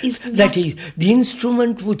itself is that is, the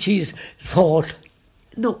instrument which is thought.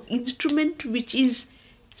 No, instrument which is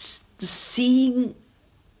seeing,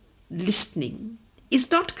 listening,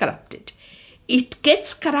 is not corrupted. It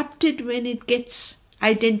gets corrupted when it gets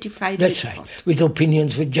identified That's with right, thought. with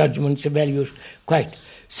opinions, with judgments, evaluations. Quite.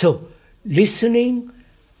 So, listening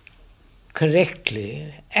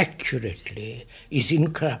correctly, accurately, is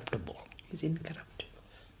incorruptible. Is incorruptible.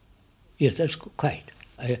 Yes, that's quite.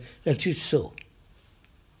 That is so.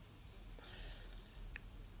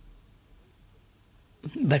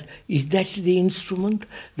 But is that the instrument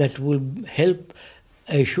that will help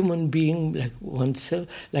a human being like oneself,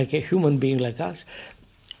 like a human being like us,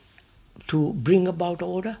 to bring about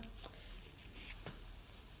order?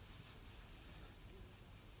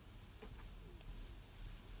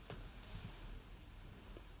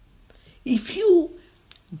 If you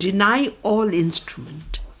deny all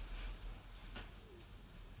instrument,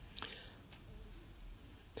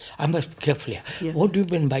 I must be careful here. Yeah. What do you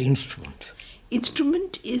mean by instrument?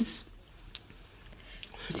 instrument is...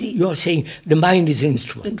 See, You are saying the mind is an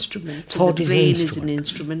instrument. instrument. So Thought the is an brain is an instrument.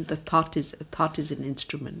 instrument. The thought is an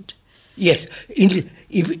instrument. Yes.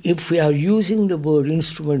 If we are using the word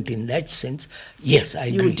instrument in that sense, yes, I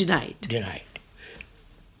agree. You would deny it. Deny it.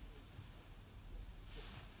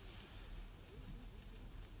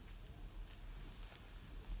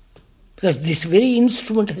 Because this very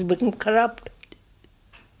instrument has become corrupt.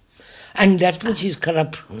 And that which is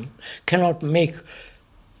corruption cannot make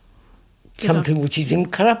something which is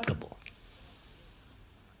incorruptible.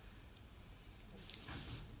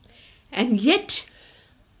 And yet,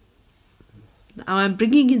 now I'm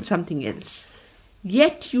bringing in something else.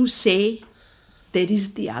 Yet you say there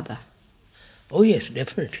is the other. Oh yes,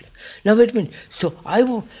 definitely. Now wait a minute. So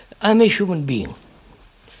I'm a human being.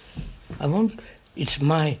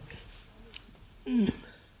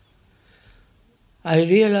 I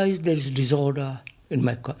realize there is disorder in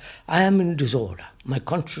I am in disorder. My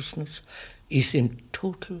consciousness is in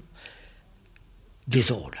total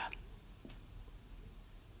disorder.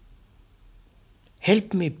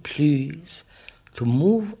 Help me, please, to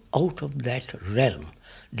move out of that realm,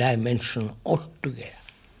 dimension altogether.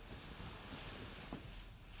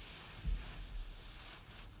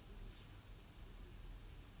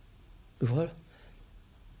 What?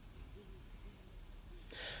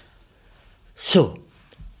 So,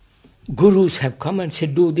 gurus have come and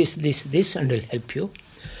said, do this, this, this, and it'll help you.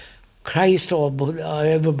 Christ or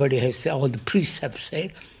everybody has said, all the priests have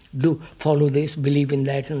said, do follow this, believe in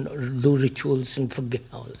that, and do rituals and forget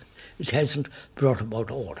all that. It hasn't brought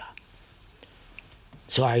about order.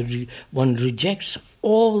 So one rejects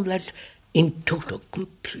all that in total,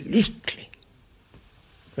 completely.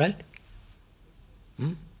 Right?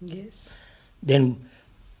 Yes. Then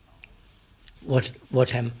what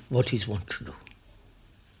is one to do?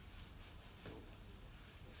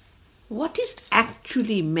 What is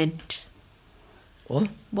actually meant? What?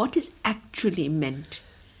 What is actually meant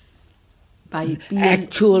by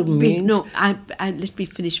Actual means... No, let me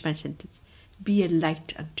finish my sentence. Be a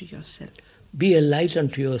light unto yourself. Be a light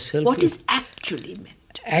unto yourself. What is actually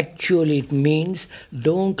meant? Actually, it means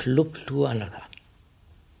don't look to another.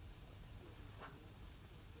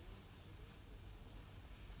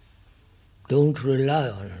 Don't rely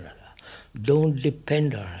on another. Don't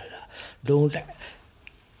depend on another. Don't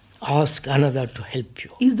ask another to help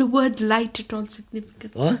you. Is the word light at all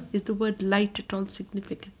significant? What? Is the word light at all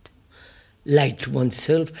significant? Light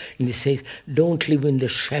oneself, and it says, don't live in the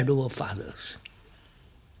shadow of others.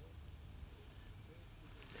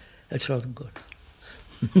 That's not good.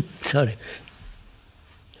 Sorry.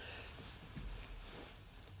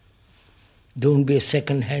 Don't be a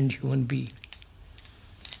second-hand human being.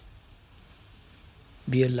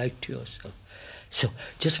 Be a light to yourself. So,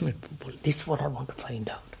 just a minute, people, this is what I want to find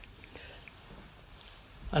out.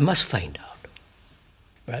 I must find out,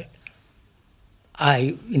 right?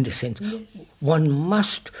 In the sense, Yes. one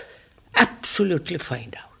must absolutely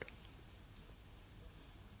find out.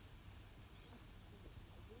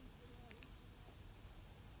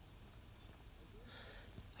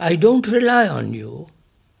 I don't rely on you.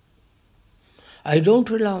 I don't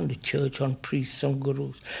rely on the church, on priests, on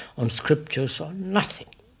gurus, on scriptures, on nothing.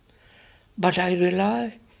 But I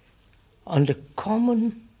rely on the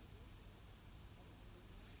common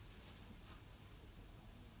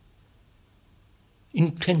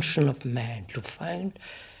intention of man to find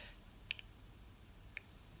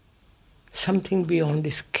something beyond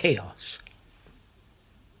this chaos,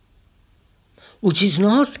 which is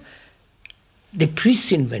not the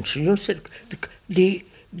priest's invention. You know,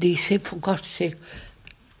 they say, for God's sake,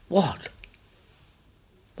 what?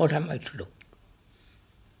 What am I to do?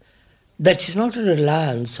 That is not a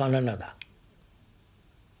reliance on another.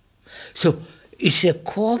 So it's a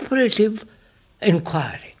cooperative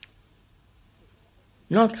inquiry.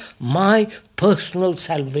 Not my personal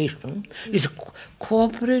salvation. It's a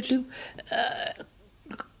cooperative,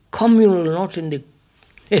 communal, not in the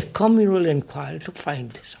a communal inquiry to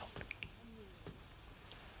find this out.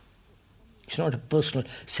 It's not a personal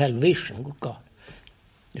salvation, good God.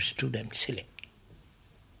 It's too damn silly.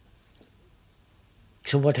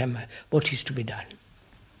 So what am I? What is to be done?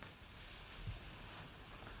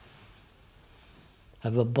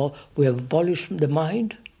 We have abolished the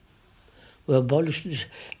mind. We have abolished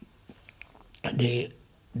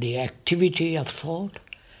the activity of thought,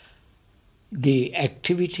 the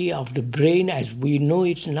activity of the brain as we know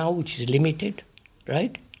it now, which is limited,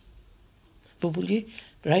 right? Prabhuji,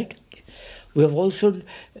 right? We have also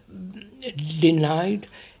denied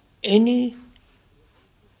any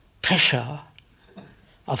pressure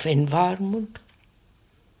of environment,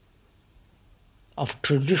 of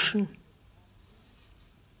tradition,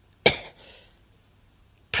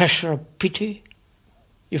 pressure of pity.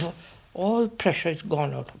 If all pressure is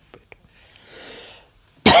gone out of it.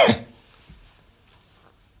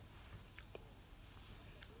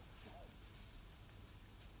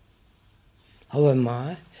 How am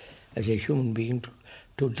I, as a human being,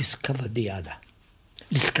 to discover the other?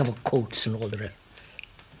 Discover quotes and all the rest.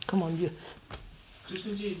 Come on, you.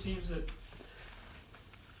 Krishnaji, it seems that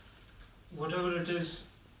whatever it is,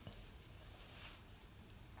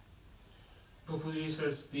 Bapuji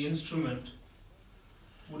says the instrument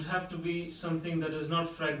would have to be something that is not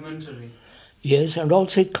fragmentary. Yes, and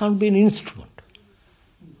also it can't be an instrument.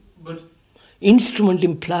 But instrument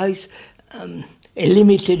implies a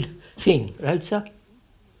limited thing, right, sir?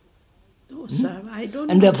 No, sir, I don't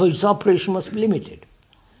and know. therefore its operation must be limited.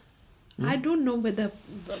 I don't know whether...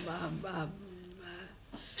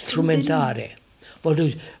 Strumentare. What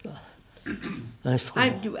is...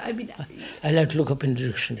 I mean... I'll have to look up in the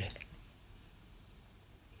dictionary.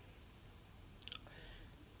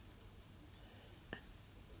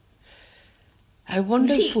 I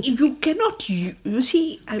wonder you cannot... You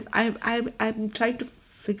see, I'm trying to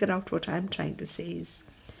figure out what I'm trying to say is...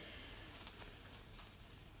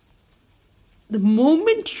 The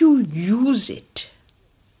moment you use it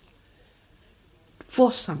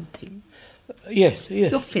for something, yes,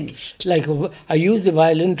 you're finished. Like I use the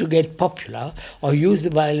violin to get popular, or use the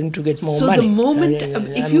violin to get more money. So the moment,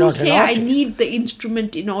 if you say I need the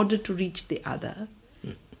instrument in order to reach the other,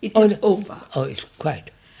 it is over. Oh, it's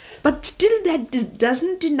quite. But still that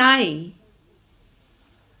doesn't deny...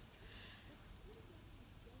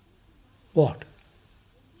 What?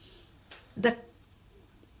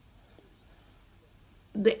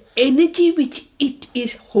 The energy which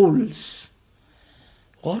it holds.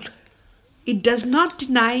 What? It does not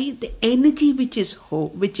deny the energy which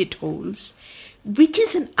it holds, which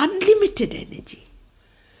is an unlimited energy.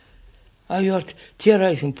 Are you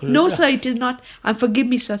theorizing? No, sir, it is not. Forgive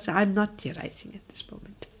me, sir, I'm not theorizing at this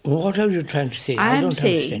moment. What are you trying to say? I don't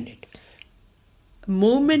understand it. The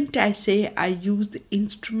moment I say I use the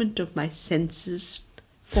instrument of my senses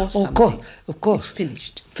for something. Of course. It's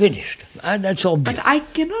finished. Finished. That's obvious. But I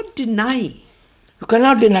cannot deny. You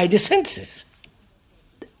cannot deny the senses.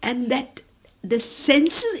 And that the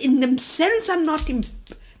senses in themselves are not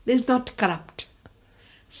corrupt.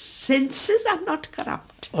 Senses are not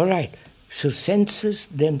corrupt. All right. So senses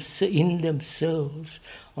in themselves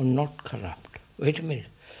are not corrupt. Wait a minute.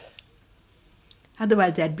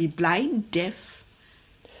 Otherwise they'd be blind, deaf.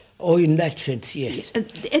 Oh, in that sense, yes.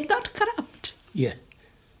 They're not corrupt. Yes.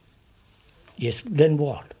 Yes, then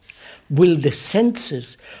what? Will the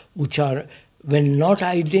senses, which are, when not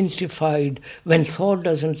identified, when thought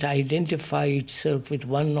doesn't identify itself with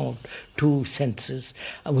one or two senses,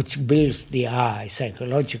 which builds the I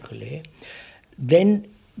psychologically,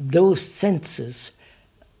 then those senses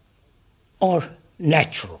are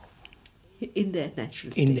natural. In their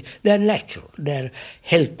natural state. They're natural, they're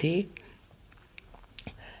healthy.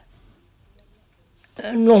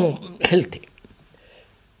 Healthy.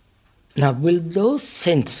 Now, will those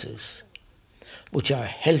senses, which are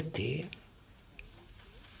healthy,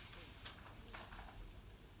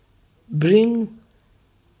 bring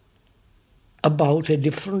about a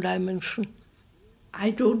different dimension? I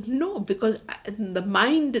don't know, because the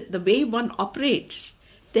mind, the way one operates,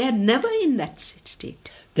 They are never in that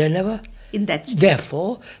state. They're never. In that state.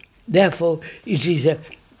 Therefore, it is a.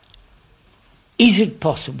 Is it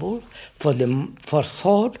possible for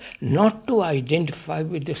thought not to identify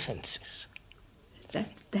with the senses?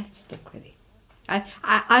 That's the query.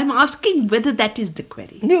 I'm asking whether that is the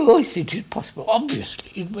query. No, yes, it is possible. Obviously,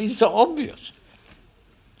 it's so obvious.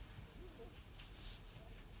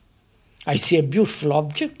 I see a beautiful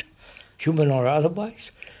object, human or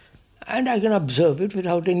otherwise, and I can observe it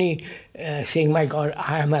without any saying, my God,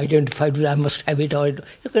 I am identified with it, I must have it, or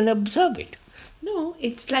you can observe it. No,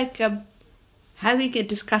 it's like having a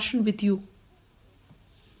discussion with you.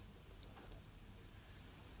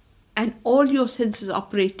 And all your senses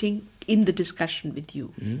operating in the discussion with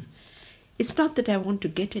you. Mm. It's not that I want to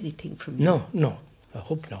get anything from you. No, I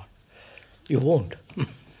hope not. You won't.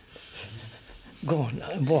 Go on,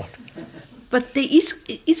 what? But there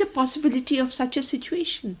is a possibility of such a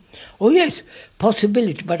situation. Oh yes,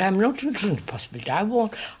 possibility, but I'm not interested in possibility.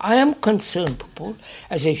 I am concerned, Pupul,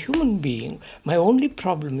 as a human being, my only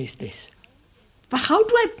problem is this. But how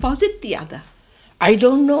do I posit the other? I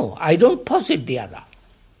don't know. I don't posit the other.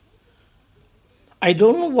 I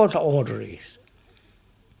don't know what order is.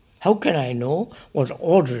 How can I know what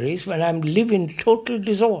order is when I live in total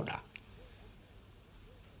disorder?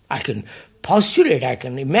 I can postulate, I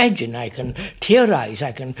can imagine, I can theorize,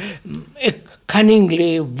 I can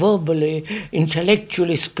cunningly, verbally,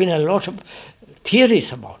 intellectually spin a lot of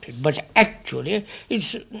theories about it. But actually,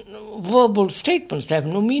 it's verbal statements that have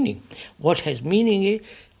no meaning. What has meaning is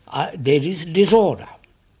there is disorder.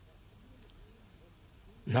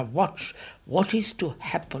 Now, what is to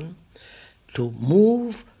happen to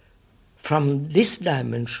move from this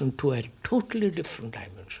dimension to a totally different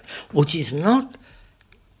dimension, which is not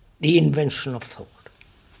the invention of thought?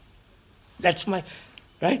 That's my,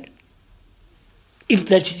 right? If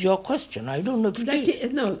that is your question, I don't know if it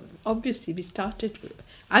is. No, obviously we started,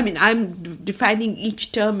 I'm defining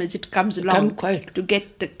each term as it comes along to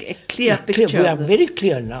get a clear picture. We are very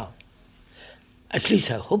clear now. At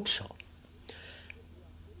least I hope so.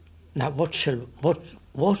 Now, what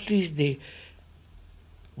is the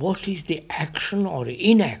action or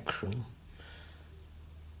inaction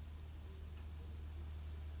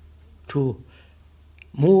to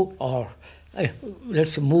move, or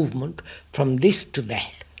let's say movement from this to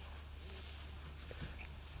that?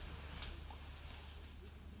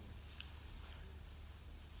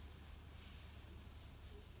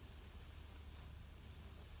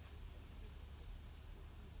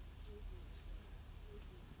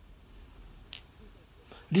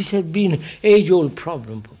 This has been an age-old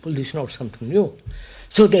problem. This is not something new.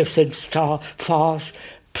 So they've said fast,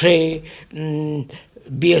 pray,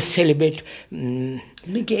 be a celibate,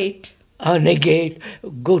 negate,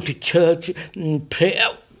 go to church, pray,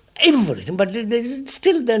 everything. But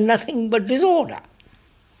there's nothing but disorder.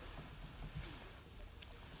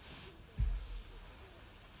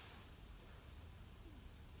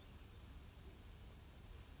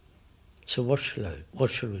 So what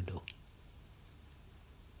shall we do?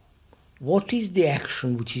 What is the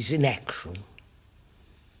action which is inaction?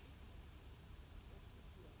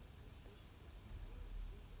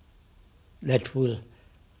 That will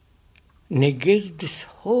negate this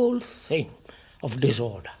whole thing of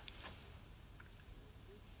disorder.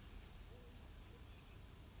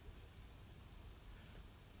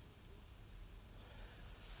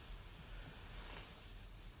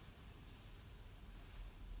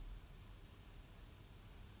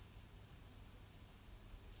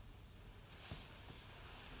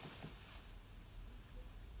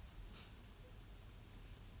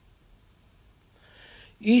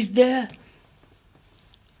 Is there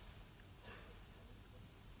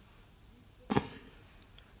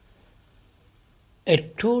a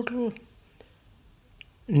total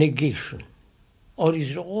negation, or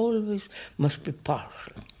is it always must be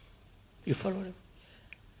partial? You follow me?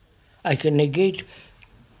 I can negate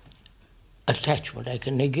attachment, I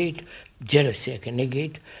can negate jealousy,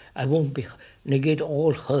 I won't negate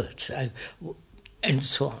all hurts, and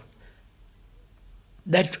so on.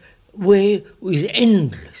 That way is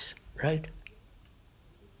endless, right?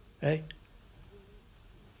 Right?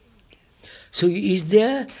 So is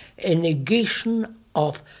there a negation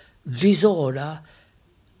of disorder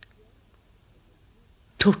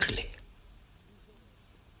totally?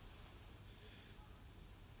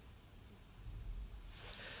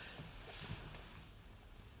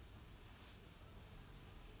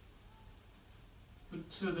 But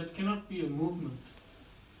so that cannot be a movement,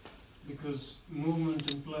 because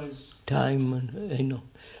movement implies time, and I know,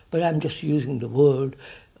 but I'm just using the word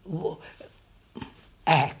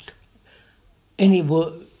act. Any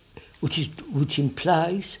word, which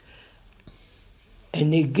implies a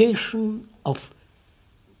negation of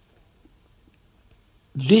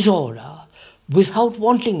disorder without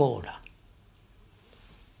wanting order,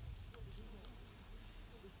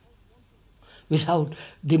 without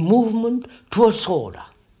the movement towards order.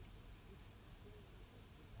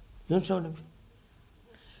 You understand what I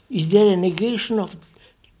mean? Is there a negation of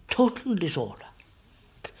total disorder?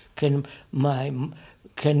 Can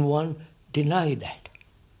one deny that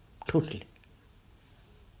totally?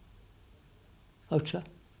 Outside?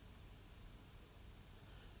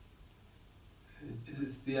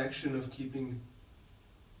 It's the action of being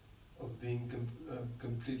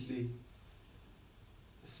completely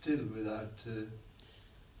still without...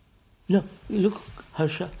 No, look,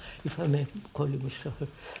 Harsha, if I may call you Mr.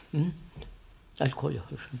 Harsha, I'll call you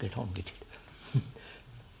Harsha, get on with it.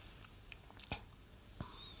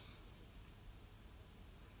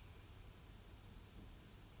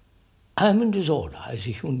 I'm in disorder as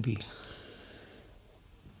a human being.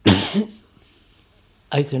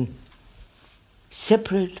 I can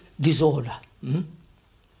separate disorder.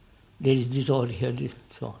 There is disorder here,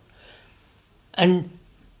 so on. And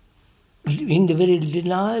in the very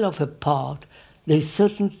denial of a part, there is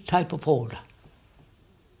certain type of order.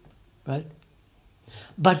 Right?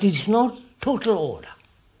 But it's not total order.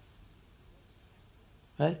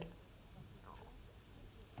 Right?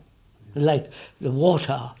 Like the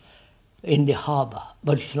water in the harbour,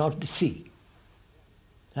 but it's not the sea.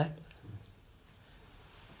 Right?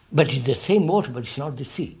 But it's the same water, but it's not the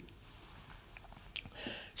sea.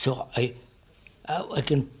 So I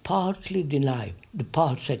can partly deny, the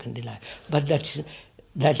parts I can deny, but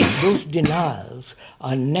those denials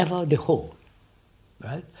are never the whole.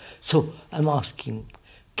 Right? So I'm asking,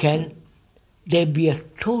 can there be a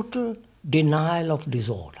total denial of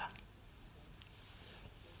disorder?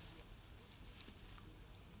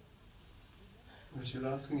 But you're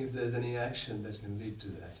asking if there's any action that can lead to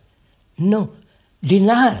that. No,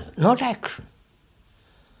 denial, not action.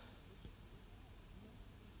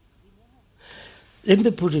 Let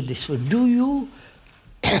me put it this way. Do you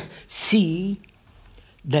see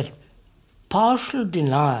that partial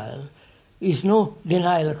denial is no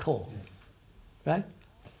denial at all? Yes. Right?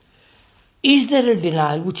 Is there a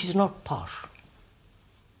denial which is not partial?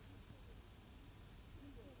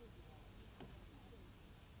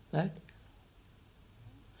 Right?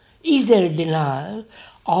 Is there a denial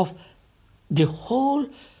of the whole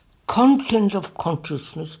content of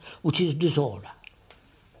consciousness which is disorder?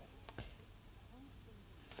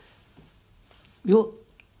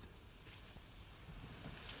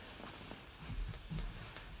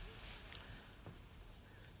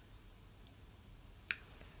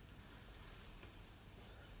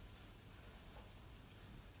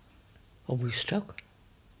 Are we stuck?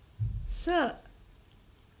 Sir,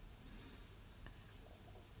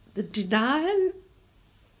 the denial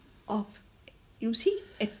of, you see,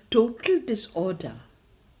 a total disorder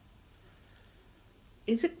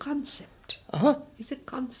is a concept. Uh-huh. It's a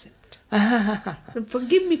concept. Uh-huh.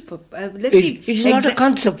 Forgive me for... let me It's not a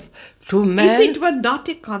concept to man. If it were not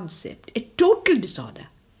a concept, a total disorder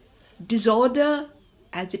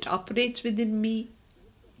as it operates within me,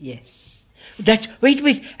 yes.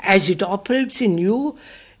 Wait, as it operates in you,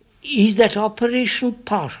 is that operation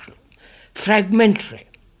partial, fragmentary?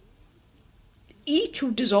 Each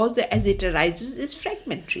disorder as it arises is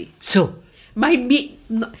fragmentary. So,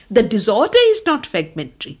 the disorder is not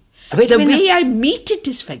fragmentary. The way I meet it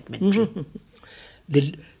is fragmentary.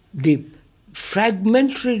 The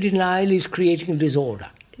fragmentary denial is creating disorder.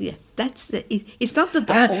 Yes, it's not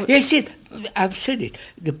that yes, I've said it.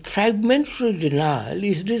 The fragmentary denial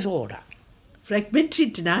is disorder. Fragmentary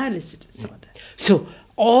denial is a disorder. So,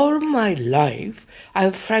 all my life, I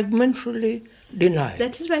have fragmentarily denied.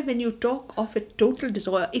 That is why when you talk of a total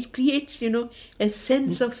disorder, it creates, a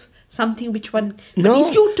sense of something which one... No,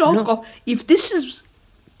 if you talk of... If this is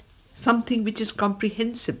something which is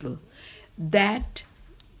comprehensible, that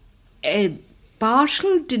a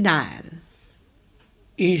partial denial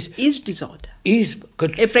is disorder. A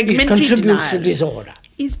fragmentary contributes denial to disorder.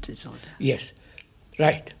 Is disorder. Yes,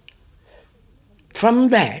 right. From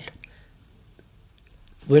that,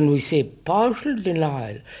 when we say partial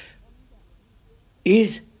denial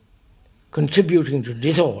is contributing to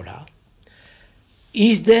disorder,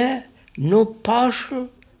 is there no partial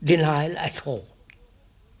denial at all?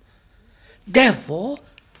 Therefore,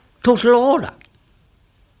 total order.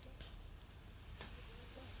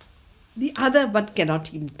 The other one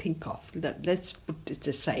cannot even think of. Let's put this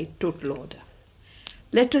aside, total order.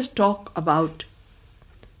 Let us talk about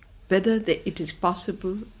whether it is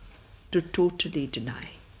possible to totally deny.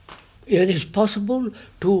 It is possible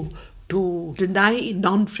to to... Deny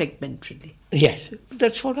non-fragmentarily. Yes,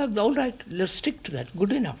 that's what all right, let's stick to that,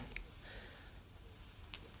 good enough.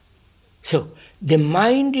 So, the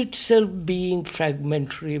mind itself being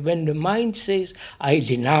fragmentary, when the mind says, I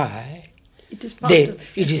deny, It is part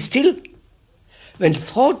of it is still. When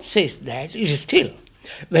thought says that, it is still.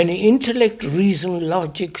 When intellect, reason,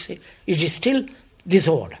 logic say, it is still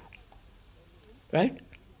disorder. Right?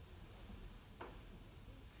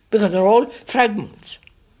 Because they're all fragments.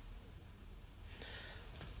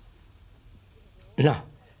 Now,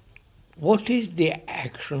 what is the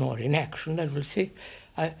action or inaction that will say,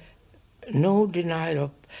 no denial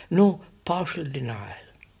of, no partial denial?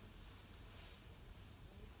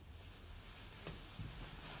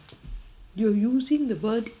 You're using the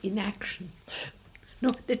word inaction.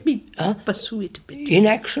 No, let me pursue it a bit.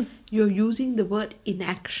 Inaction? You're using the word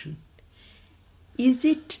inaction. Is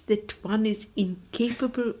it that one is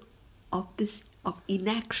incapable of this, of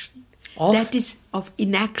inaction? That is, of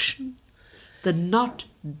inaction, the not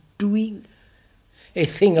doing a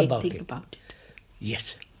thing about it.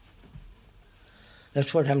 Yes.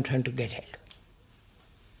 That's what I'm trying to get at.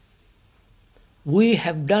 We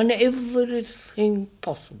have done everything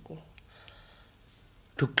possible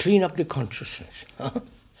to clean up the consciousness.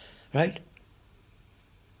 Right?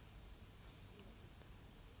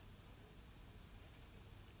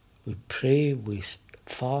 We pray, we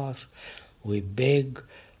fast, we beg,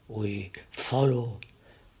 we follow,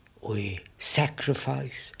 we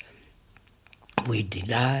sacrifice, we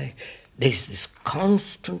deny. There's this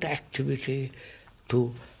constant activity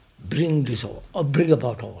to bring this or bring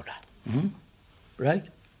about order. Right?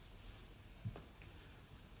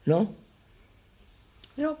 No?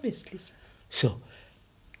 Yeah, obviously, sir. So,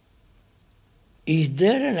 is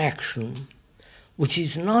there an action which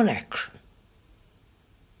is non-action?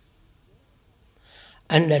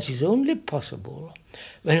 And that is only possible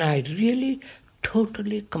when I really,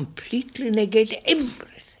 totally, completely negate everything.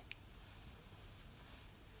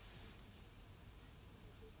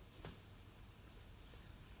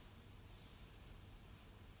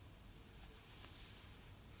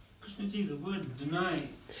 Krishnaji, the word deny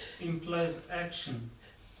implies action.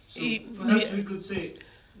 So perhaps we could say,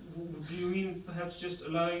 do you mean perhaps just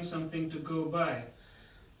allowing something to go by?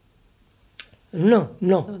 No,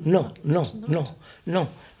 that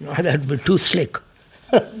would be too slick.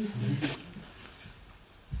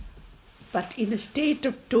 But in a state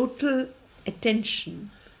of total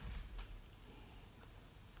attention,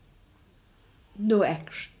 no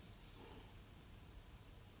action.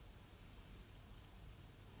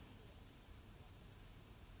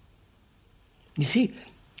 You see,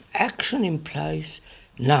 action implies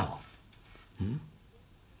now,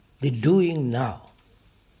 the doing now.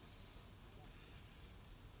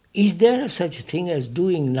 Is there such a thing as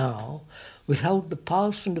doing now without the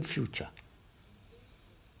past and the future?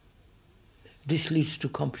 This leads to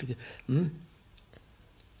complication.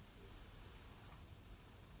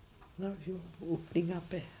 Now you're opening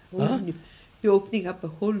up a whole new. You're opening up a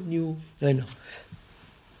whole new. I know.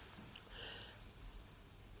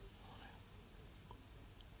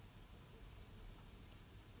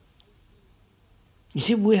 You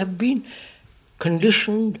see, we have been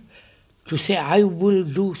conditioned to say, I will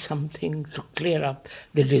do something to clear up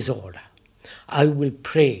the disorder. I will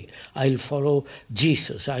pray. I'll follow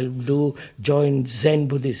Jesus. I'll join Zen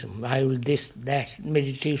Buddhism. I will this, that,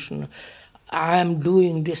 meditation. I am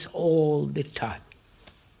doing this all the time.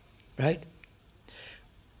 Right?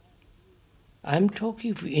 I'm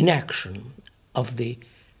talking of inaction of the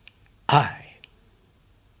I.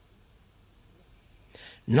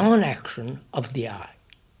 Non-action of the I.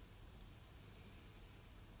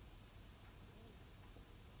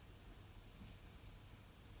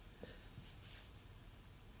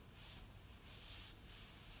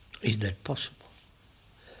 Is that possible?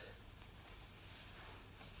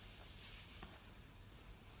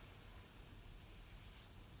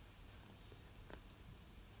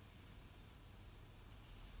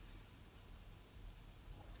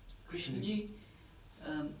 Krishnaji,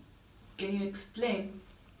 can you explain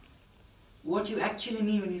what you actually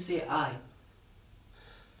mean when you say I?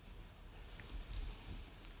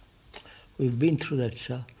 We've been through that,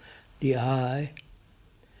 sir. The I,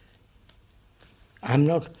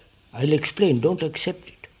 I'll explain, don't accept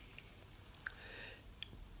it.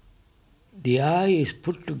 The I is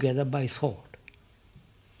put together by thought.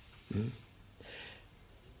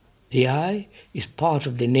 The I is part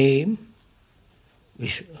of the name,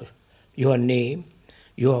 your name,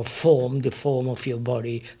 your form, the form of your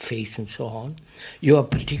body, face and so on, your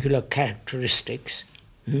particular characteristics,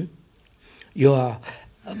 your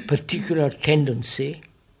particular tendency,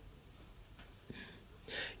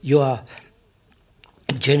 your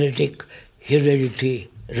genetic heredity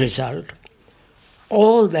result,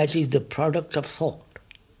 all that is the product of thought.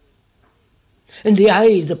 And the I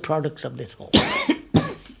is the product of the thought.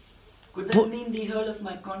 Could that mean the whole of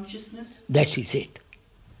my consciousness? That is it.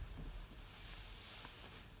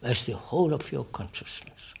 That's the whole of your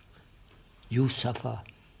consciousness. You suffer,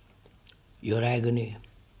 your agony,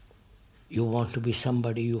 you want to be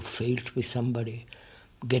somebody, you fail to be somebody,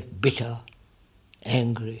 get bitter,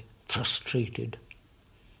 angry, frustrated.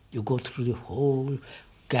 You go through the whole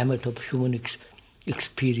gamut of human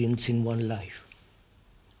experience in one life.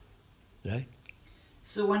 Right?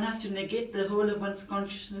 So one has to negate the whole of one's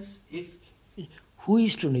consciousness if... Who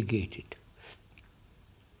is to negate it?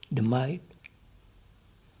 The mind,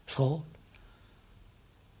 thought,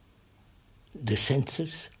 the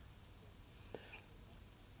senses.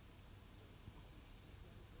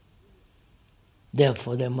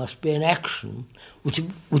 Therefore, there must be an action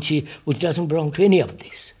which doesn't belong to any of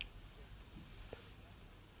this.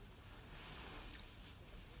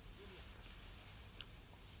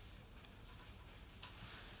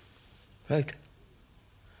 Right?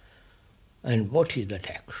 And what is that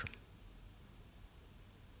action?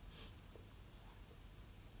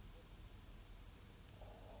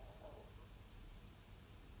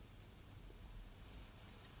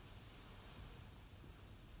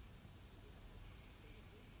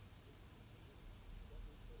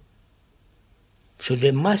 So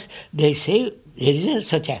they say there isn't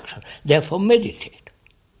such action. Therefore meditate.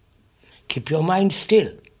 Keep your mind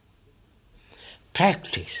still.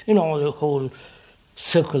 Practice, the whole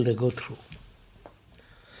circle they go through,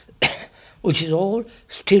 which is all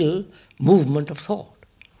still movement of thought.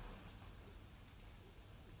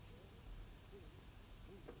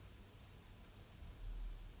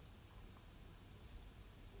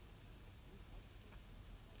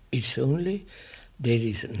 It's only there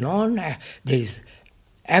is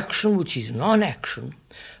action which is non-action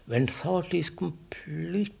when thought is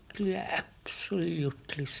completely,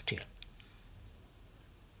 absolutely still.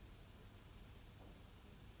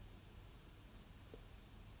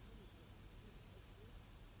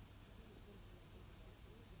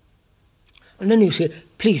 And then you say,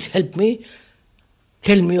 please help me,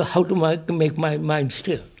 tell me how to make my mind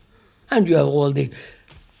still. And you have all the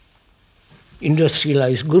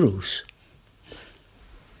industrialized gurus.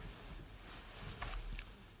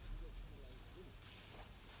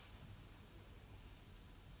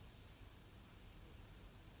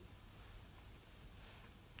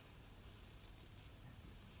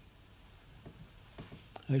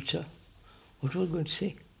 Right, sir? What was I going to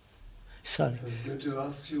say? Sorry. I was going to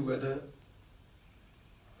ask you whether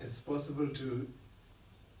it's possible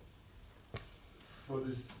for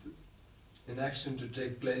this inaction to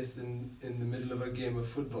take place in the middle of a game of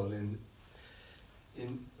football, in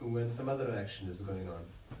when some other action is going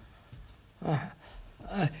on.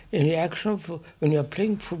 In the action of when you're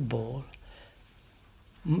playing football,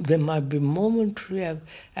 there might be momentary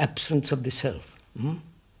absence of the self,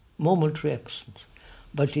 momentary absence,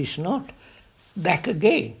 but it's not back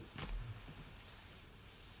again.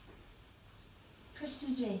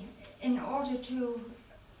 Krishnaji, in order to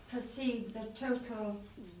perceive the total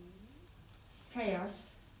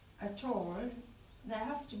chaos at all, there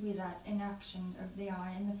has to be that inaction of the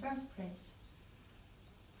I in the first place.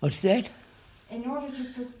 What's that? In order to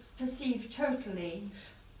perceive totally.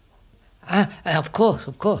 Of course.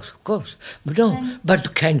 But no,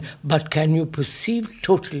 but can you perceive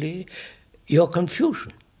totally your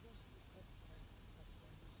confusion?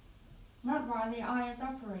 Not while the I is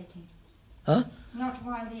operating. Huh? Not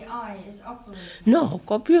while the I is operating. No,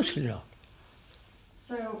 obviously not.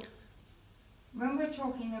 So, when we're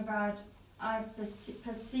talking about I've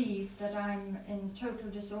perceived that I'm in total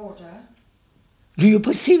disorder... Do you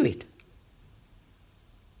perceive it?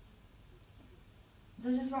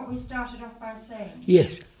 This is what we started off by saying.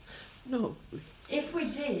 Yes. No. If we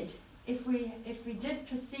did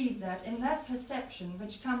perceive that, in that perception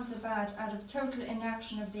which comes about out of total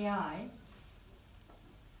inaction of the I,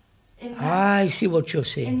 I see what you're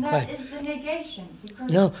saying. And that is the negation.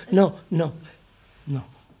 Because No.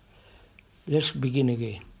 Let's begin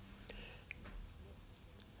again.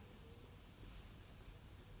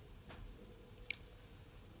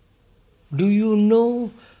 Do you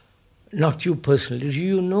know, not you personally, do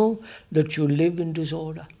you know that you live in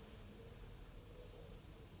disorder?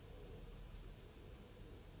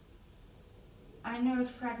 I know it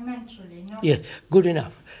fragmentarily. Yes, good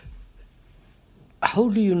enough. How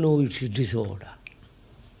do you know it is disorder?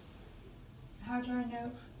 How do I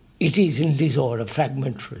know? It is in disorder,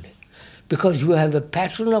 fragmentarily. Because you have a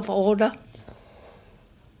pattern of order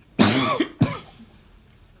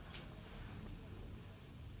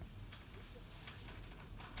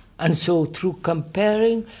And so through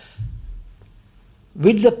comparing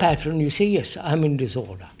with the pattern, you say, yes, I'm in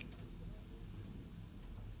disorder.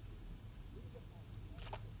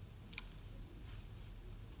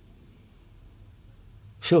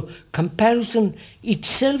 So comparison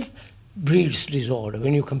itself breeds disorder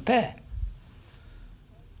when you compare.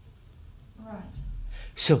 Right.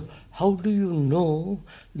 So how do you know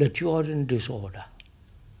that you are in disorder?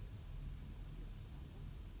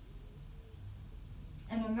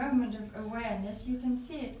 In a moment of awareness, you can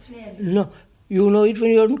see it clearly. No, you know it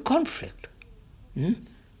when you're in conflict.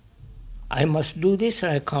 I must do this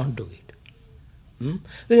and I can't do it. When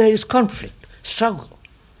there is conflict, struggle.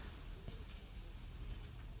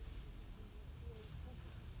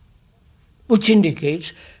 Which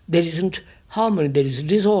indicates there isn't harmony, there is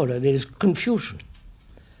disorder, there is confusion.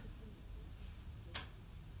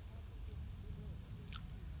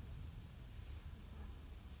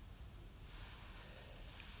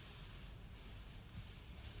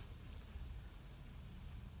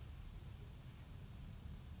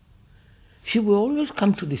 See, we always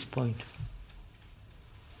come to this point.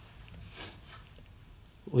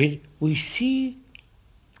 We see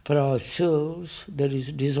for ourselves there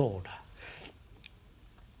is disorder.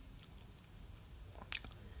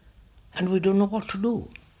 And we don't know what to do.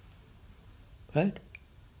 Right?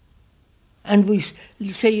 And we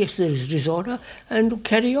say, yes, there is disorder, and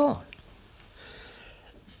carry on.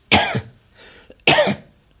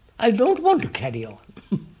 I don't want to carry on.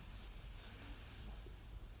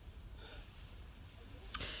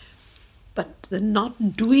 But the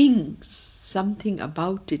not doing something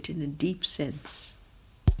about it in a deep sense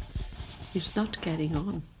is not carrying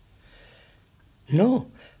on. No,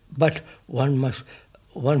 but one must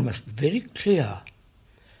be very clear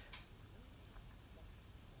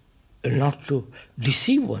not to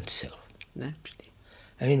deceive oneself. Naturally.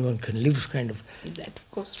 I mean, one can live kind of... That,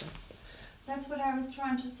 of course. That's what I was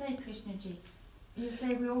trying to say, Krishnaji. You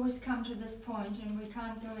say we always come to this point and we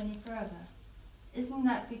can't go any further. Isn't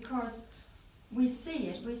that because we see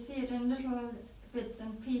it in little bits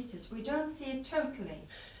and pieces. We don't see it totally.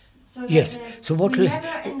 So yes. So what we're will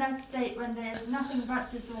never in that state when there's nothing but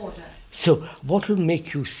disorder. So what will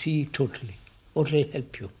make you see totally? What will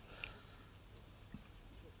help you?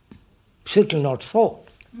 Certainly not thought.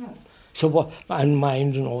 No. So what, and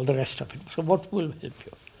mind and all the rest of it. So what will help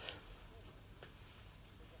you?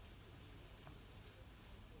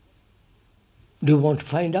 Do you want to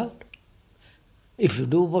find out? If you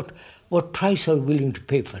do, what price are you willing to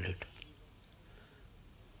pay for it?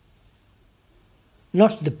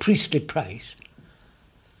 Not the priestly price,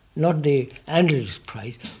 not the analyst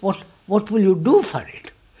price. What will you do for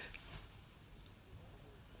it?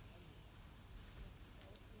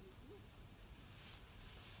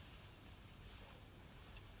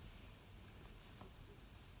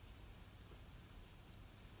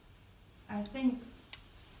 I think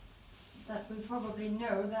that we probably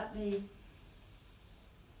know that the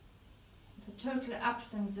total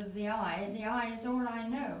absence of the I is all I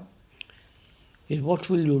know. What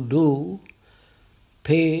will you do,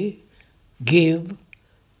 pay, give,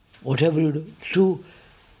 whatever you do,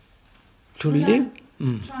 to What live?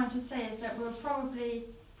 I'm trying to say is that we're probably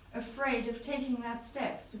afraid of taking that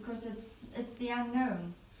step because it's the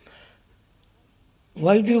unknown.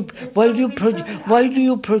 Why do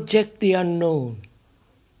you project the unknown?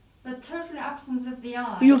 The total absence of the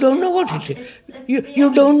I. You don't know what it is.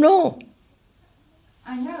 You don't know.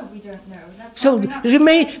 I know we don't know. That's So why we're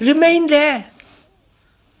not remain there.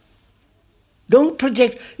 Don't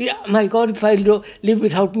project, my God, if I live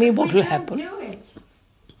without me, what will happen? We don't do it.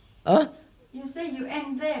 Huh? You say you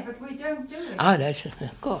end there, but we don't do it. That's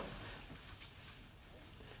God.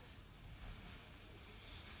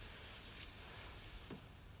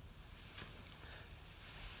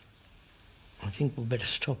 I think we better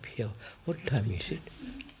stop here. What time is it?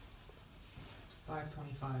 It's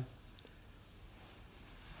 5:25.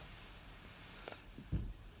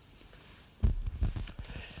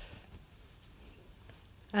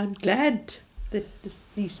 I'm glad that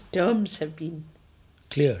these terms have been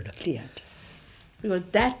Cleared. Because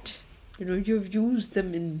that, you've used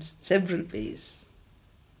them in several ways.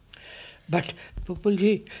 But,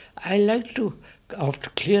 Pupulji, I like to, after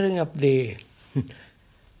clearing up the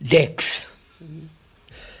decks,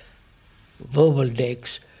 verbal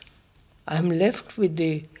decks, I'm left with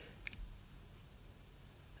the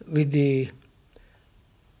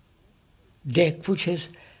deck which is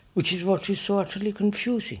what is so utterly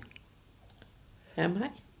confusing. Am I?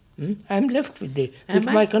 I'm left with Am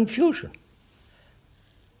my I? confusion.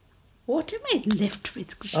 What am I left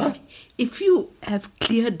with, Krishna? If you have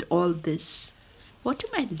cleared all this, what am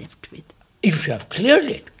I left with? If you have cleared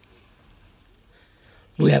it,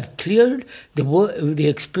 We have cleared the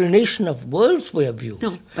explanation of words we have used.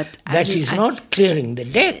 No, but that is not clearing the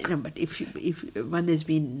deck. No, but if one has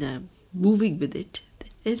been moving with it,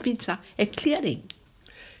 there has been a clearing.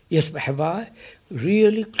 Yes, but have I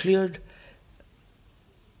really cleared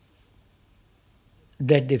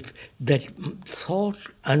that thought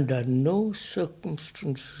under no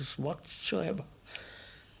circumstances whatsoever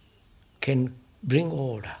can bring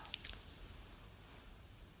order?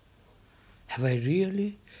 Have I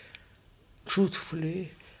really,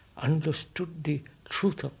 truthfully understood the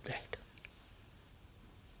truth of that?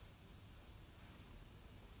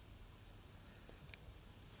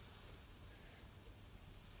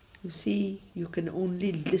 You see, you can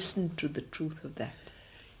only listen to the truth of that.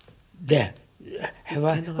 There. Have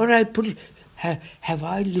I, or I put it, have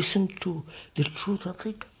I listened to the truth of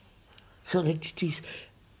it? So that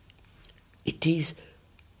it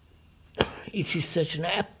is such an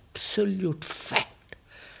absolute fact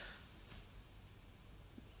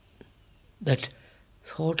that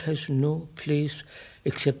thought has no place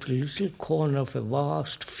except a little corner of a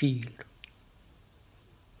vast field.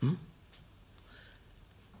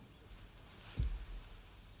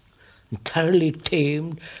 Thoroughly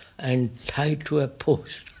tamed and tied to a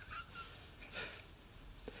post.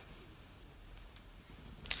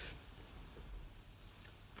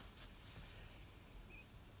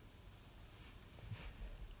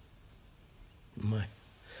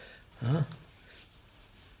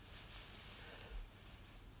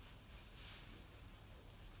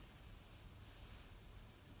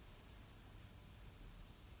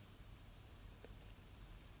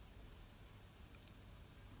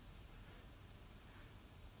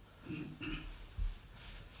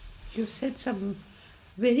 You've said some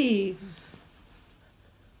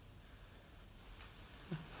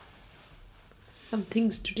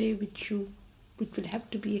things today which will have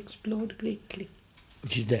to be explored greatly.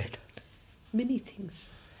 Which is that? Many things.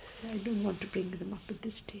 I don't want to bring them up at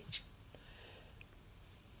this stage.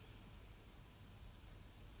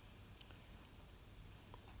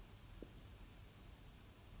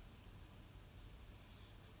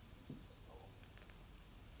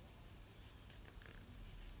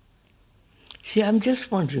 See, I'm just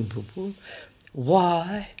wondering, people,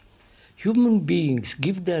 why human beings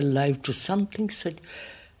give their life to something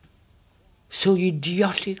so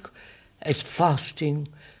idiotic as fasting,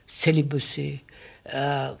 celibacy,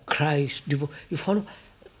 Christ, you follow,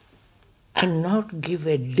 and not give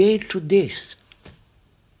a day to this.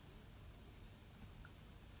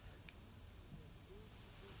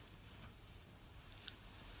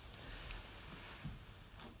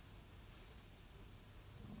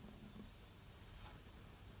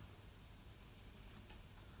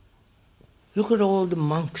 Look at all the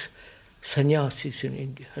monks, sannyasis in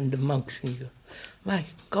India and the monks in Europe. My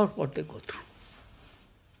God, what they go through.